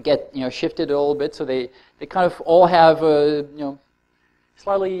get shifted a little bit. So they kind of all have a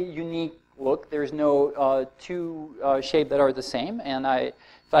slightly unique look. There's no two shapes that are the same, and if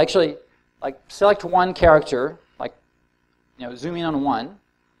I actually select one character, zoom in on one,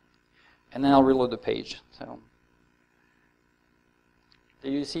 and then I'll reload the page. So,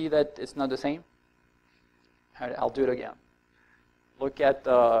 do you see that it's not the same? All right, I'll do it again. Look at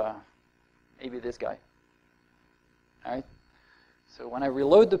maybe this guy. All right. So when I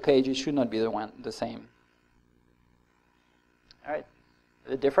reload the page, it should not be the same. All right.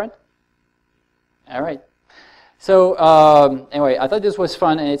 Is it different? All right. So anyway, I thought this was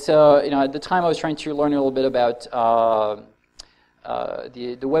fun, and it's at the time I was trying to learn a little bit about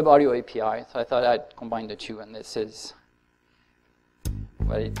the web audio API, so I thought I'd combine the two, and this is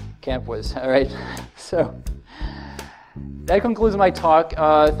what camp was. All right. So that concludes my talk.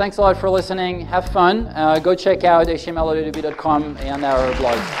 Thanks a lot for listening. Have fun. Go check out html.adobe.com and our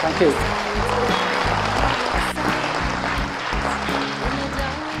blog. Thank you.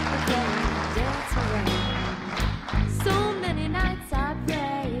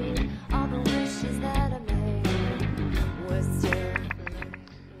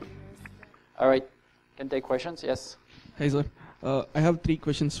 All right, can take questions? Yes. Hi, sir. I have 3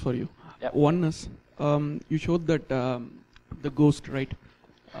 questions for you. Yep. One is, you showed that the ghost, right?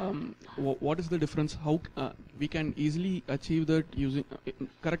 What is the difference? How we can easily achieve that using,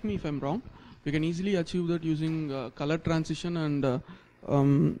 correct me if I'm wrong, we can easily achieve that using color transition and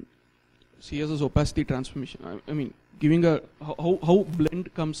CSS opacity transformation. I mean, giving how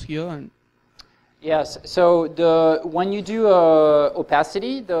blend comes here and. Yes. So when you do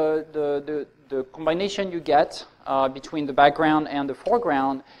opacity, the combination you get between the background and the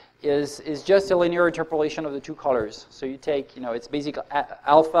foreground is just a linear interpolation of the two colors. So you take, it's basically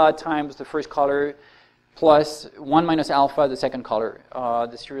alpha times the first color plus 1 minus alpha the second color.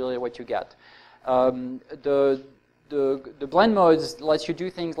 That's really what you get. The blend modes lets you do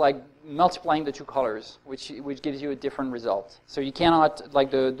things like multiplying the two colors, which gives you a different result. So you cannot,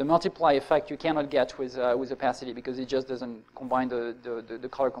 like the multiply effect, you cannot get with opacity because it just doesn't combine the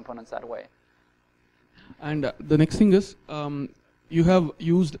color components that way. And the next thing is, you have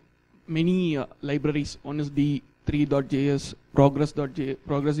used many libraries. One is the 3.js,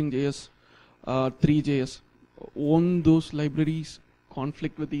 progressing.js, 3.js. Won't those libraries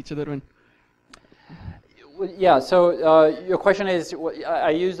conflict with each other? Yeah, so your question is, I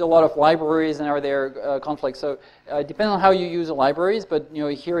used a lot of libraries, and are there conflicts? So depending on how you use the libraries, but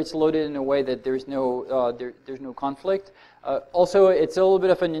here it's loaded in a way that there's no there's no conflict. Also, it's a little bit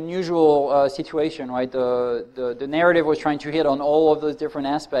of an unusual situation, right? The narrative was trying to hit on all of those different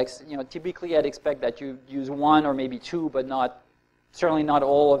aspects. Typically I'd expect that you use one or maybe two, but certainly not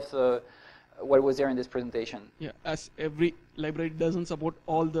all of what was there in this presentation. Yeah, as every library doesn't support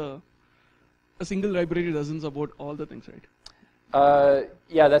all a single library doesn't support all the things, right?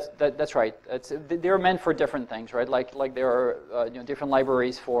 Yeah, that's right. They're meant for different things, right? Like there are different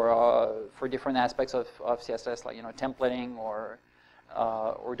libraries for different aspects of CSS, like templating or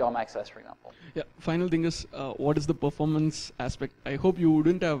DOM access, for example. Yeah. Final thing is, what is the performance aspect? I hope you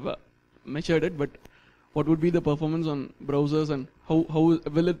wouldn't have measured it, but what would be the performance on browsers, and how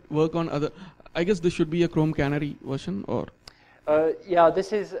will it work on other? I guess this should be a Chrome Canary version, or. Yeah,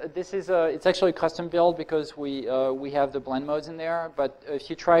 this is it's actually custom build because we have the blend modes in there. But if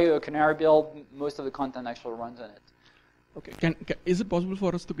you try a Canary build, most of the content actually runs in it. Okay. Is it possible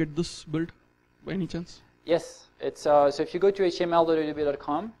for us to get this built by any chance? Yes. It's so if you go to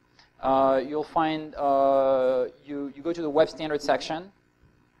html.adobe.com, you'll find you go to the web standard section,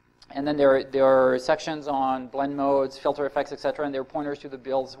 and then there are sections on blend modes, filter effects, etc. And there are pointers to the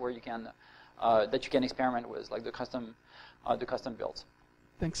builds where you can that you can experiment with, like the custom builds.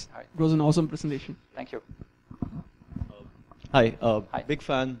 Thanks. Right. It was an awesome presentation. Thank you. Hi. Hi. Big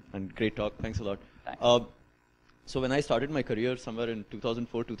fan and great talk. Thanks a lot. Thanks. So when I started my career somewhere in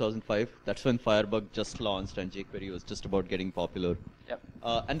 2004, 2005, that's when Firebug just launched and jQuery was just about getting popular. Yep.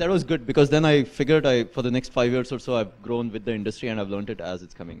 And that was good because then I figured for the next 5 years or so, I've grown with the industry and I've learned it as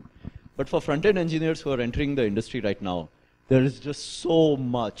it's coming. But for front-end engineers who are entering the industry right now, there is just so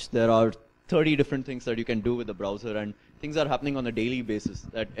much. There are 30 different things that you can do with the browser, and things are happening on a daily basis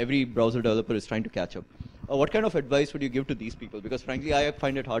that every browser developer is trying to catch up. What kind of advice would you give to these people? Because frankly, I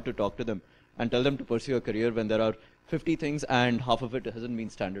find it hard to talk to them and tell them to pursue a career when there are 50 things and half of it hasn't been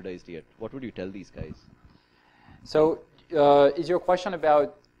standardized yet. What would you tell these guys? So is your question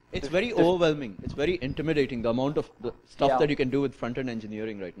about... It's very overwhelming. It's very intimidating, the amount of the stuff Yeah. that you can do with front-end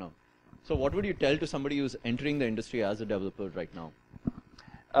engineering right now. So what would you tell to somebody who's entering the industry as a developer right now?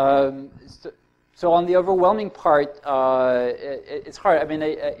 So on the overwhelming part, it's hard. I mean,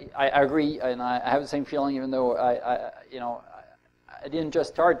 I agree, and I have the same feeling, even though I didn't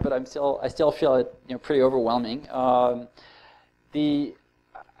just start, but I still feel it pretty overwhelming. There's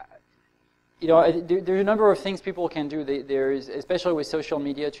a number of things people can do. There's, especially with social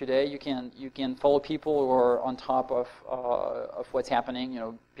media today, you can follow people who are on top of what's happening.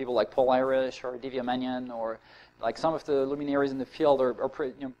 People like Paul Irish or Divya Mannion, or like some of the luminaries in the field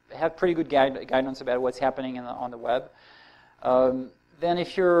have pretty good guidance about what's happening on the web. Then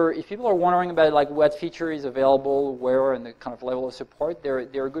if people are wondering about like what feature is available, where, and the kind of level of support, there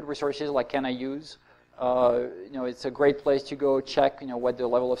are good resources like Can I Use? It's a great place to go check what the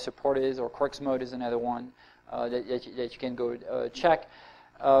level of support is, or Quarks Mode is another one that you can go check.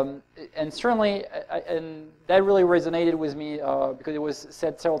 And certainly, and that really resonated with me because it was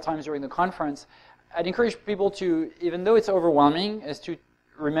said several times during the conference. I'd encourage people to, even though it's overwhelming, is to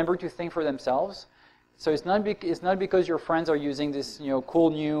remember to think for themselves. So it's not because your friends are using this cool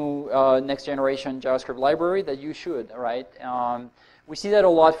new next generation JavaScript library that you should, right? We see that a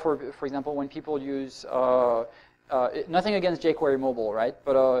lot, for example, when people use nothing against jQuery mobile, right?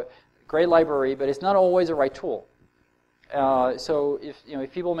 But a great library, but it's not always the right tool. So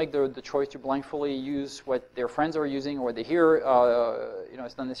if people make the choice to blindly use what their friends are using or what they hear,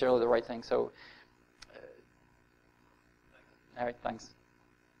 it's not necessarily the right thing. So. All right, thanks.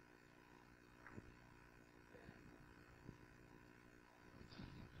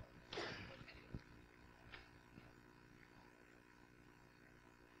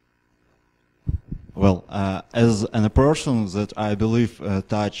 Well, as a person that I believe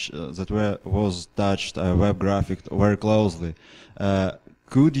was touched web graphic very closely,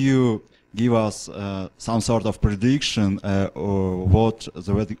 could you give us some sort of prediction or what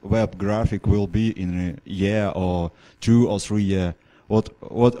the web graphic will be in a year or 2 or 3 years? What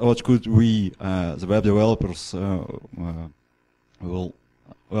could we, the web developers, how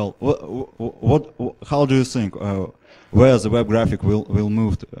do you think where the web graphic will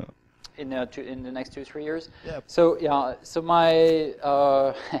move to? In the next 2-3 years. Yeah. So yeah. So my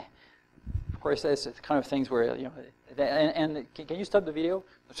of course, it's kind of things where and can you stop the video?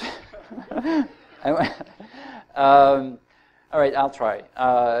 All right, I'll try.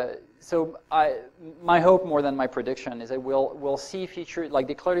 So my hope more than my prediction is that we'll see features like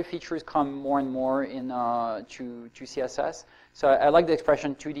declarative features come more and more in to CSS. So I like the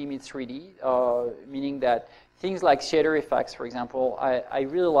expression 2D meets 3D, meaning that things like shader effects, for example, I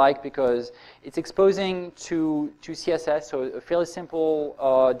really like because it's exposing to CSS, so a fairly simple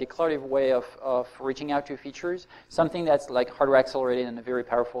declarative way of reaching out to features, something that's like hardware accelerated and a very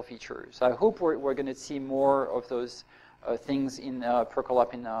powerful feature. So I hope we're going to see more of those things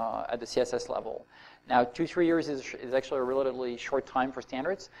percolate up at the CSS level. Now, 2-3 years is actually a relatively short time for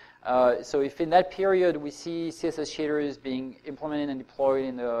standards. So if in that period we see CSS shaders being implemented and deployed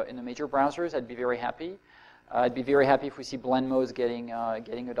in the major browsers, I'd be very happy. I'd be very happy if we see blend modes getting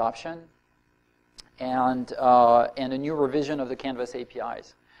adoption, and a new revision of the Canvas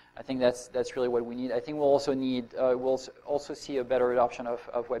APIs. I think that's really what we need. I think we'll also need we'll also see a better adoption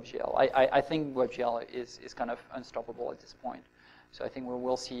of WebGL. I think WebGL is kind of unstoppable at this point. So I think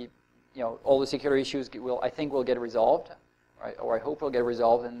we'll see, all the security issues I think will get resolved, right? Or I hope will get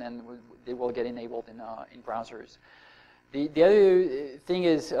resolved, and then they will get enabled in browsers. The other thing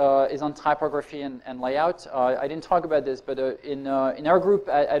is on typography and layout. I didn't talk about this, but in our group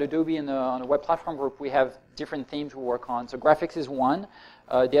at Adobe, on the web platform group, we have different themes we work on. So graphics is one.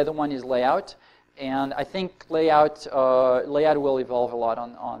 The other one is layout, and I think layout will evolve a lot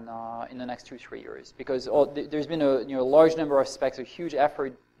in the next 2-3 years, because there's been a large number of specs, a huge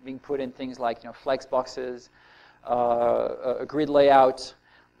effort being put in things like flex boxes, a grid layout.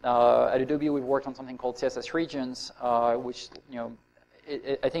 At Adobe, we've worked on something called CSS regions, which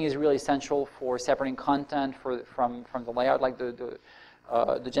I think is really essential for separating content from the layout. Like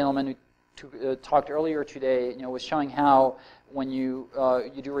the gentleman who talked earlier today, was showing how when you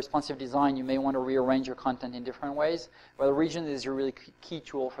do responsive design, you may want to rearrange your content in different ways. Well, the region is a really key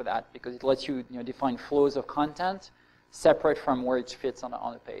tool for that, because it lets you define flows of content separate from where it fits on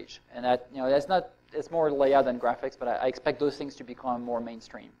a page, and that that's not. It's more layout than graphics, but I expect those things to become more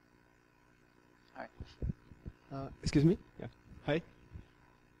mainstream. All right. Excuse me? Yeah. Hi.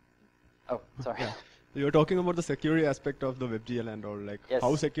 Oh, sorry. Yeah. You were talking about the security aspect of the WebGL and all, like yes.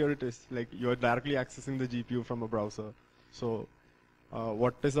 how secure it is. Like you are directly accessing the GPU from a browser. So,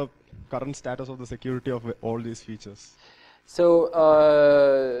 what is the current status of the security of all these features? So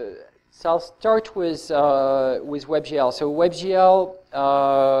I'll start with WebGL. So WebGL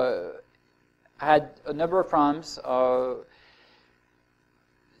had a number of problems.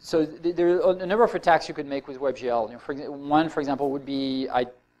 So there are a number of attacks you could make with WebGL. One, for example, would be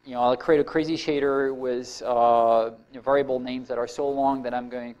I'll create a crazy shader with variable names that are so long that I'm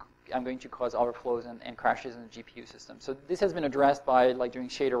going to cause overflows and crashes in the GPU system. So this has been addressed by doing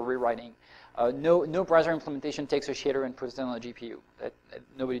shader rewriting. No browser implementation takes a shader and puts it on the GPU.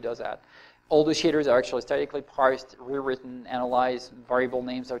 Nobody does that. All the shaders are actually statically parsed, rewritten, analyzed, variable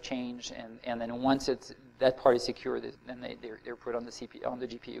names are changed, and then once that part is secure, then they're put on the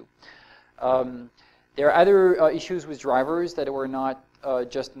GPU. There are other issues with drivers that were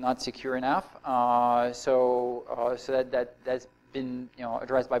just not secure enough. So that's been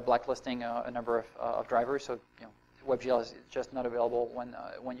addressed by blacklisting a number of drivers. So WebGL is just not available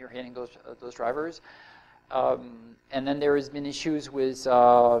when you're hitting those drivers. And then there has been issues with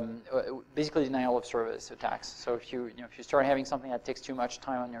basically denial of service attacks. So if you start having something that takes too much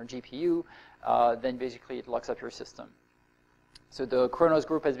time on your GPU, then basically it locks up your system. So the Chronos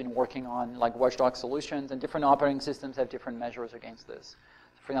group has been working on watchdog solutions, and different operating systems have different measures against this.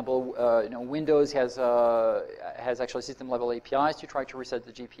 For example, Windows has actually system-level APIs to try to reset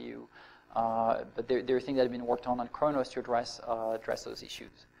the GPU, but there are things that have been worked on Chronos to address those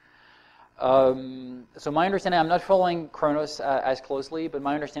issues. So my understanding, I'm not following Chronos as closely, but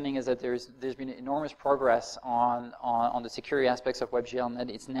my understanding is that there's been enormous progress on the security aspects of WebGL, and that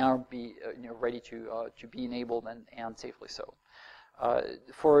it's now ready to be enabled and safely so.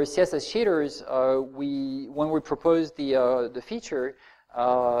 For CSS shaders, when we proposed the feature,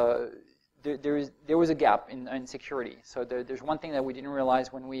 there was a gap in security. So there's one thing that we didn't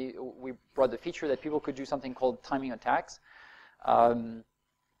realize when we brought the feature, that people could do something called timing attacks.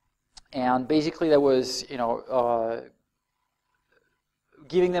 And basically that was,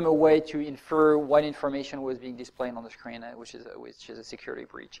 giving them a way to infer what information was being displayed on the screen, which is a security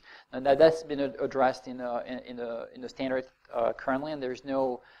breach. And that's been addressed in the standard currently, and there's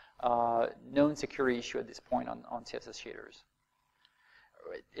no known security issue at this point on CSS shaders.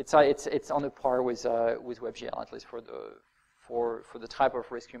 It's on the par with WebGL, at least for the type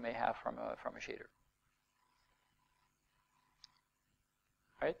of risk you may have from a shader.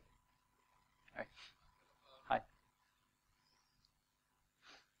 Right? All right. Hi.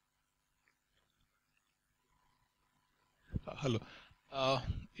 Hello.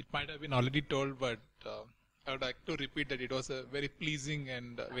 It might have been already told, but I would like to repeat that it was a very pleasing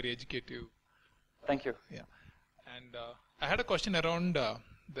and very educative. Thank you. Yeah. And I had a question around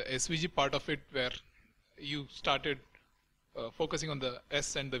the SVG part of it, where you started focusing on the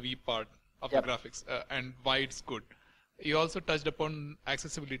S and the V part of Yep. the graphics and why it's good. You also touched upon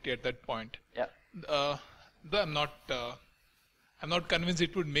accessibility at that point. Yeah. Though I'm not convinced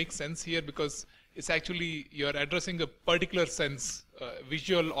it would make sense here, because it's actually you're addressing a particular sense,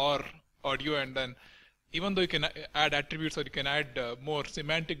 visual or audio, and then even though you can add attributes or you can add more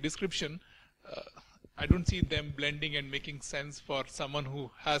semantic description, I don't see them blending and making sense for someone who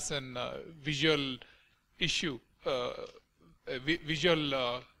has an visual issue,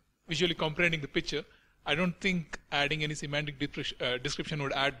 visually comprehending the picture. I don't think adding any semantic description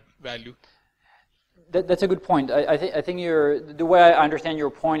would add value. That's a good point. I think the way I understand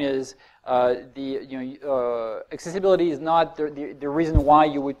your point is accessibility is not the reason why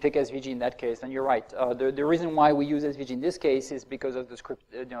you would pick SVG in that case, and you're right. The reason why we use SVG in this case is because of the script,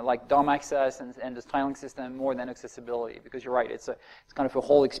 like DOM access and the styling system more than accessibility. Because you're right, it's kind of a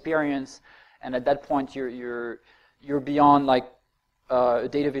whole experience, and at that point you're beyond like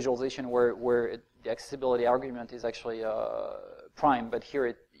data visualization where the accessibility argument is actually prime. But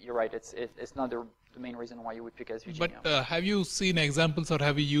here you're right, it's not the main reason why you would pick SVG. But have you seen examples, or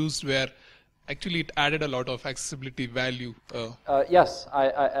have you used where actually it added a lot of accessibility value? Yes,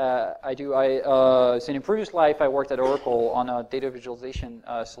 I do. So in a previous life, I worked at Oracle on a data visualization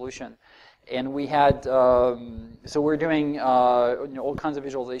solution, and we had so we're doing all kinds of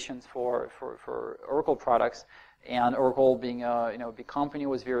visualizations for Oracle products, and Oracle being a big company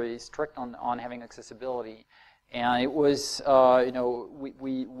was very strict on having accessibility. And it was,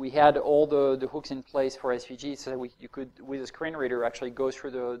 we had all the hooks in place for SVG, so you could, with a screen reader, actually go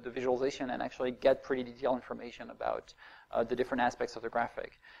through the visualization and actually get pretty detailed information about the different aspects of the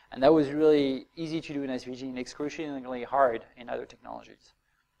graphic. And that was really easy to do in SVG and excruciatingly hard in other technologies.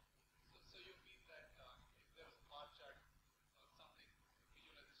 So you mean that if there was a bar chart or something,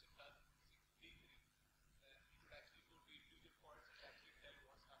 visualization doesn't seem to be then it would actually go to individual parts and actually tell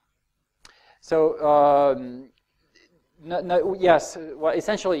you what's happening? So, no, yes. Well,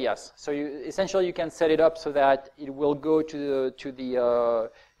 essentially, yes. So you can set it up so that it will go to the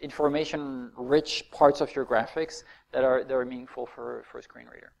information-rich parts of your graphics that are meaningful for a screen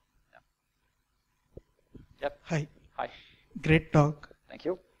reader. Yeah. Yep. Hi. Hi. Great talk. Thank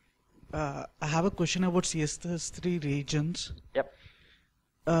you. I have a question about CSS3 regions. Yep.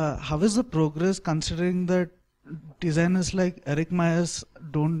 How is the progress, considering that designers like Eric Meyer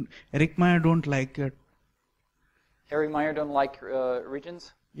don't like it? Eric Meyer don't like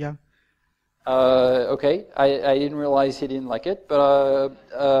regions? Yeah. Okay. I didn't realize he didn't like it, but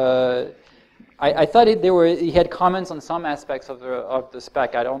I thought he had comments on some aspects of the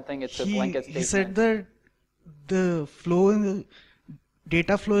spec. I don't think it's a blanket statement. He said that the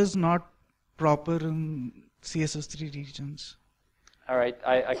data flow is not proper in CSS3 regions. All right.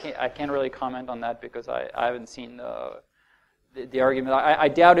 I can't really comment on that because I haven't seen the argument. I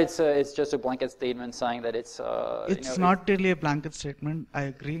doubt it's just a blanket statement saying that it's. It's not really a blanket statement. I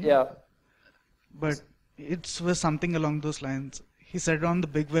agree. Yeah. But it was something along those lines. He said it on the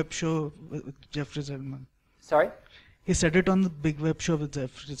Big Web Show with Jeffrey Zellman. Sorry? He said it on the Big Web Show with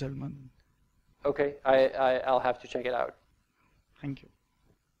Jeffrey Zellman. Okay. I'll have to check it out. Thank you.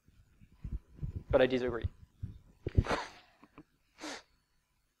 But I disagree.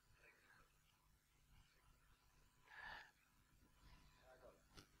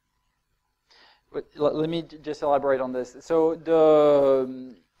 But let me just elaborate on this. So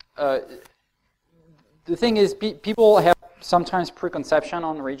the thing is, people have sometimes preconception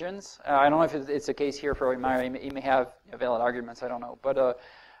on regions. I don't know if it's the case here for Meyer. He may have valid arguments. I don't know. But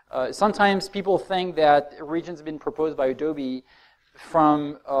sometimes people think that regions have been proposed by Adobe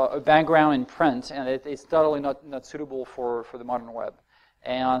from a background in print, and it's totally not suitable for the modern web.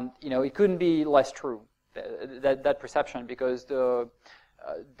 And it couldn't be less true, that perception, because the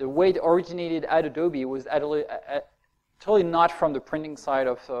way it originated at Adobe was totally not from the printing side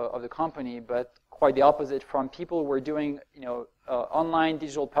of the company, but quite the opposite, from people who were doing online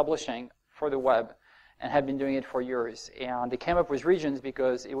digital publishing for the web and had been doing it for years. And they came up with regions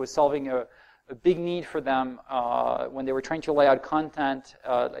because it was solving a big need for them when they were trying to lay out content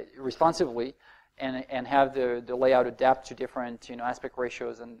responsively and have the layout adapt to different aspect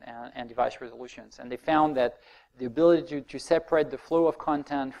ratios and device resolutions. And they found that the ability to separate the flow of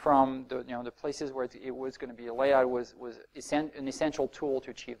content from the places where it was going to be a layout was an essential tool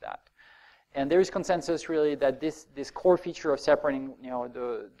to achieve that. And there is consensus really that this core feature of separating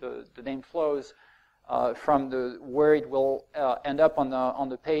the named flows from the where it will end up on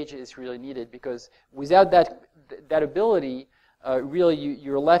the page is really needed, because without that ability, really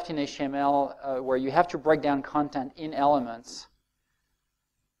you're left in HTML where you have to break down content in elements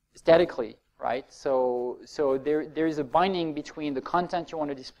statically, right? So there is a binding between the content you want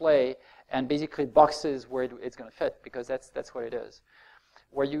to display and basically boxes where it's going to fit, because that's what it is.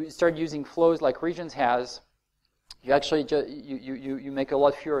 Where you start using flows like Regions has, you actually you make a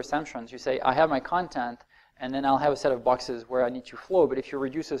lot fewer assumptions. You say, I have my content, and then I'll have a set of boxes where I need to flow. But if you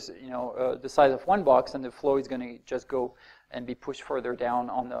reduce the size of one box, then the flow is going to just go and be pushed further down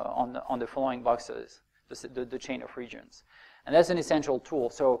on the following boxes, the chain of regions. And that's an essential tool.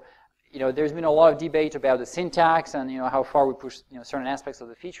 So, there's been a lot of debate about the syntax and how far we push certain aspects of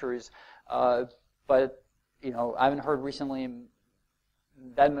the features, but I haven't heard recently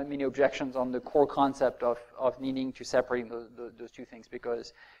that many objections on the core concept of needing to separate those two things,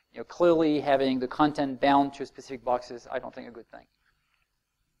 because clearly having the content bound to specific boxes, I don't think a good thing.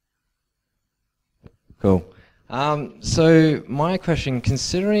 Cool. So my question,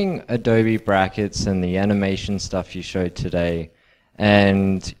 considering Adobe brackets and the animation stuff you showed today,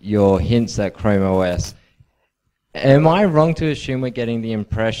 and your hints at Chrome OS, am I wrong to assume we're getting the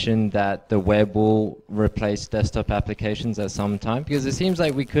impression that the web will replace desktop applications at some time? Because it seems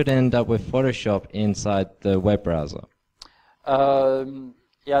like we could end up with Photoshop inside the web browser.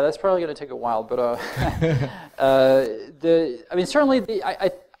 Yeah, that's probably going to take a while, but certainly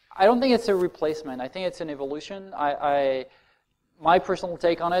I don't think it's a replacement. I think it's an evolution. My personal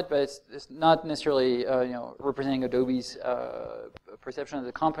take on it, but it's not necessarily representing Adobe's perception of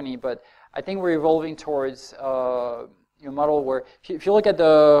the company, but I think we're evolving towards a model where if you look at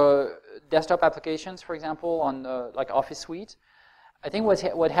the desktop applications, for example, on like Office Suite, I think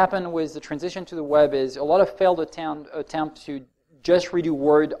what happened with the transition to the web is a lot of failed attempt to just redo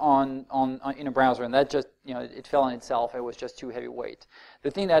Word in a browser, and that just it fell on itself. It was just too heavyweight. The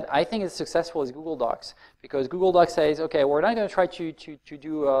thing that I think is successful is Google Docs, because Google Docs says, okay, we're not going to try to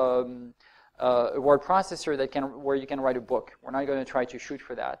do a word processor where you can write a book. We're not going to try to shoot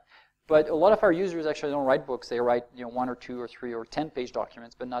for that. But a lot of our users actually don't write books. They write 1 or 2 or 3 or 10-page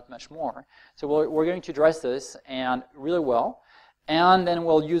documents, but not much more. So we're going to address this and really well. And then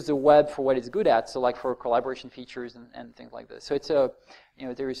we'll use the web for what it's good at, so like for collaboration features and things like this. So it's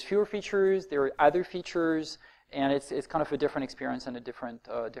there's fewer features, there are other features, and it's kind of a different experience and a different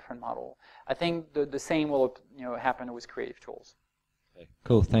model. I think the same will happen with creative tools. Okay.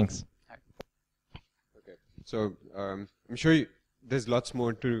 Cool, thanks. Okay, so I'm sure there's lots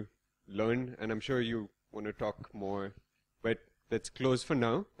more to learn, and I'm sure you want to talk more, but let's close for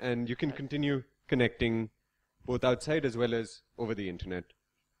now, and you can continue connecting both outside as well as over the internet.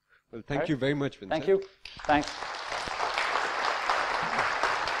 Well, thank you very much, Vincent. Thank you. Thanks.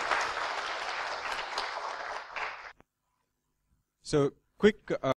 So, quick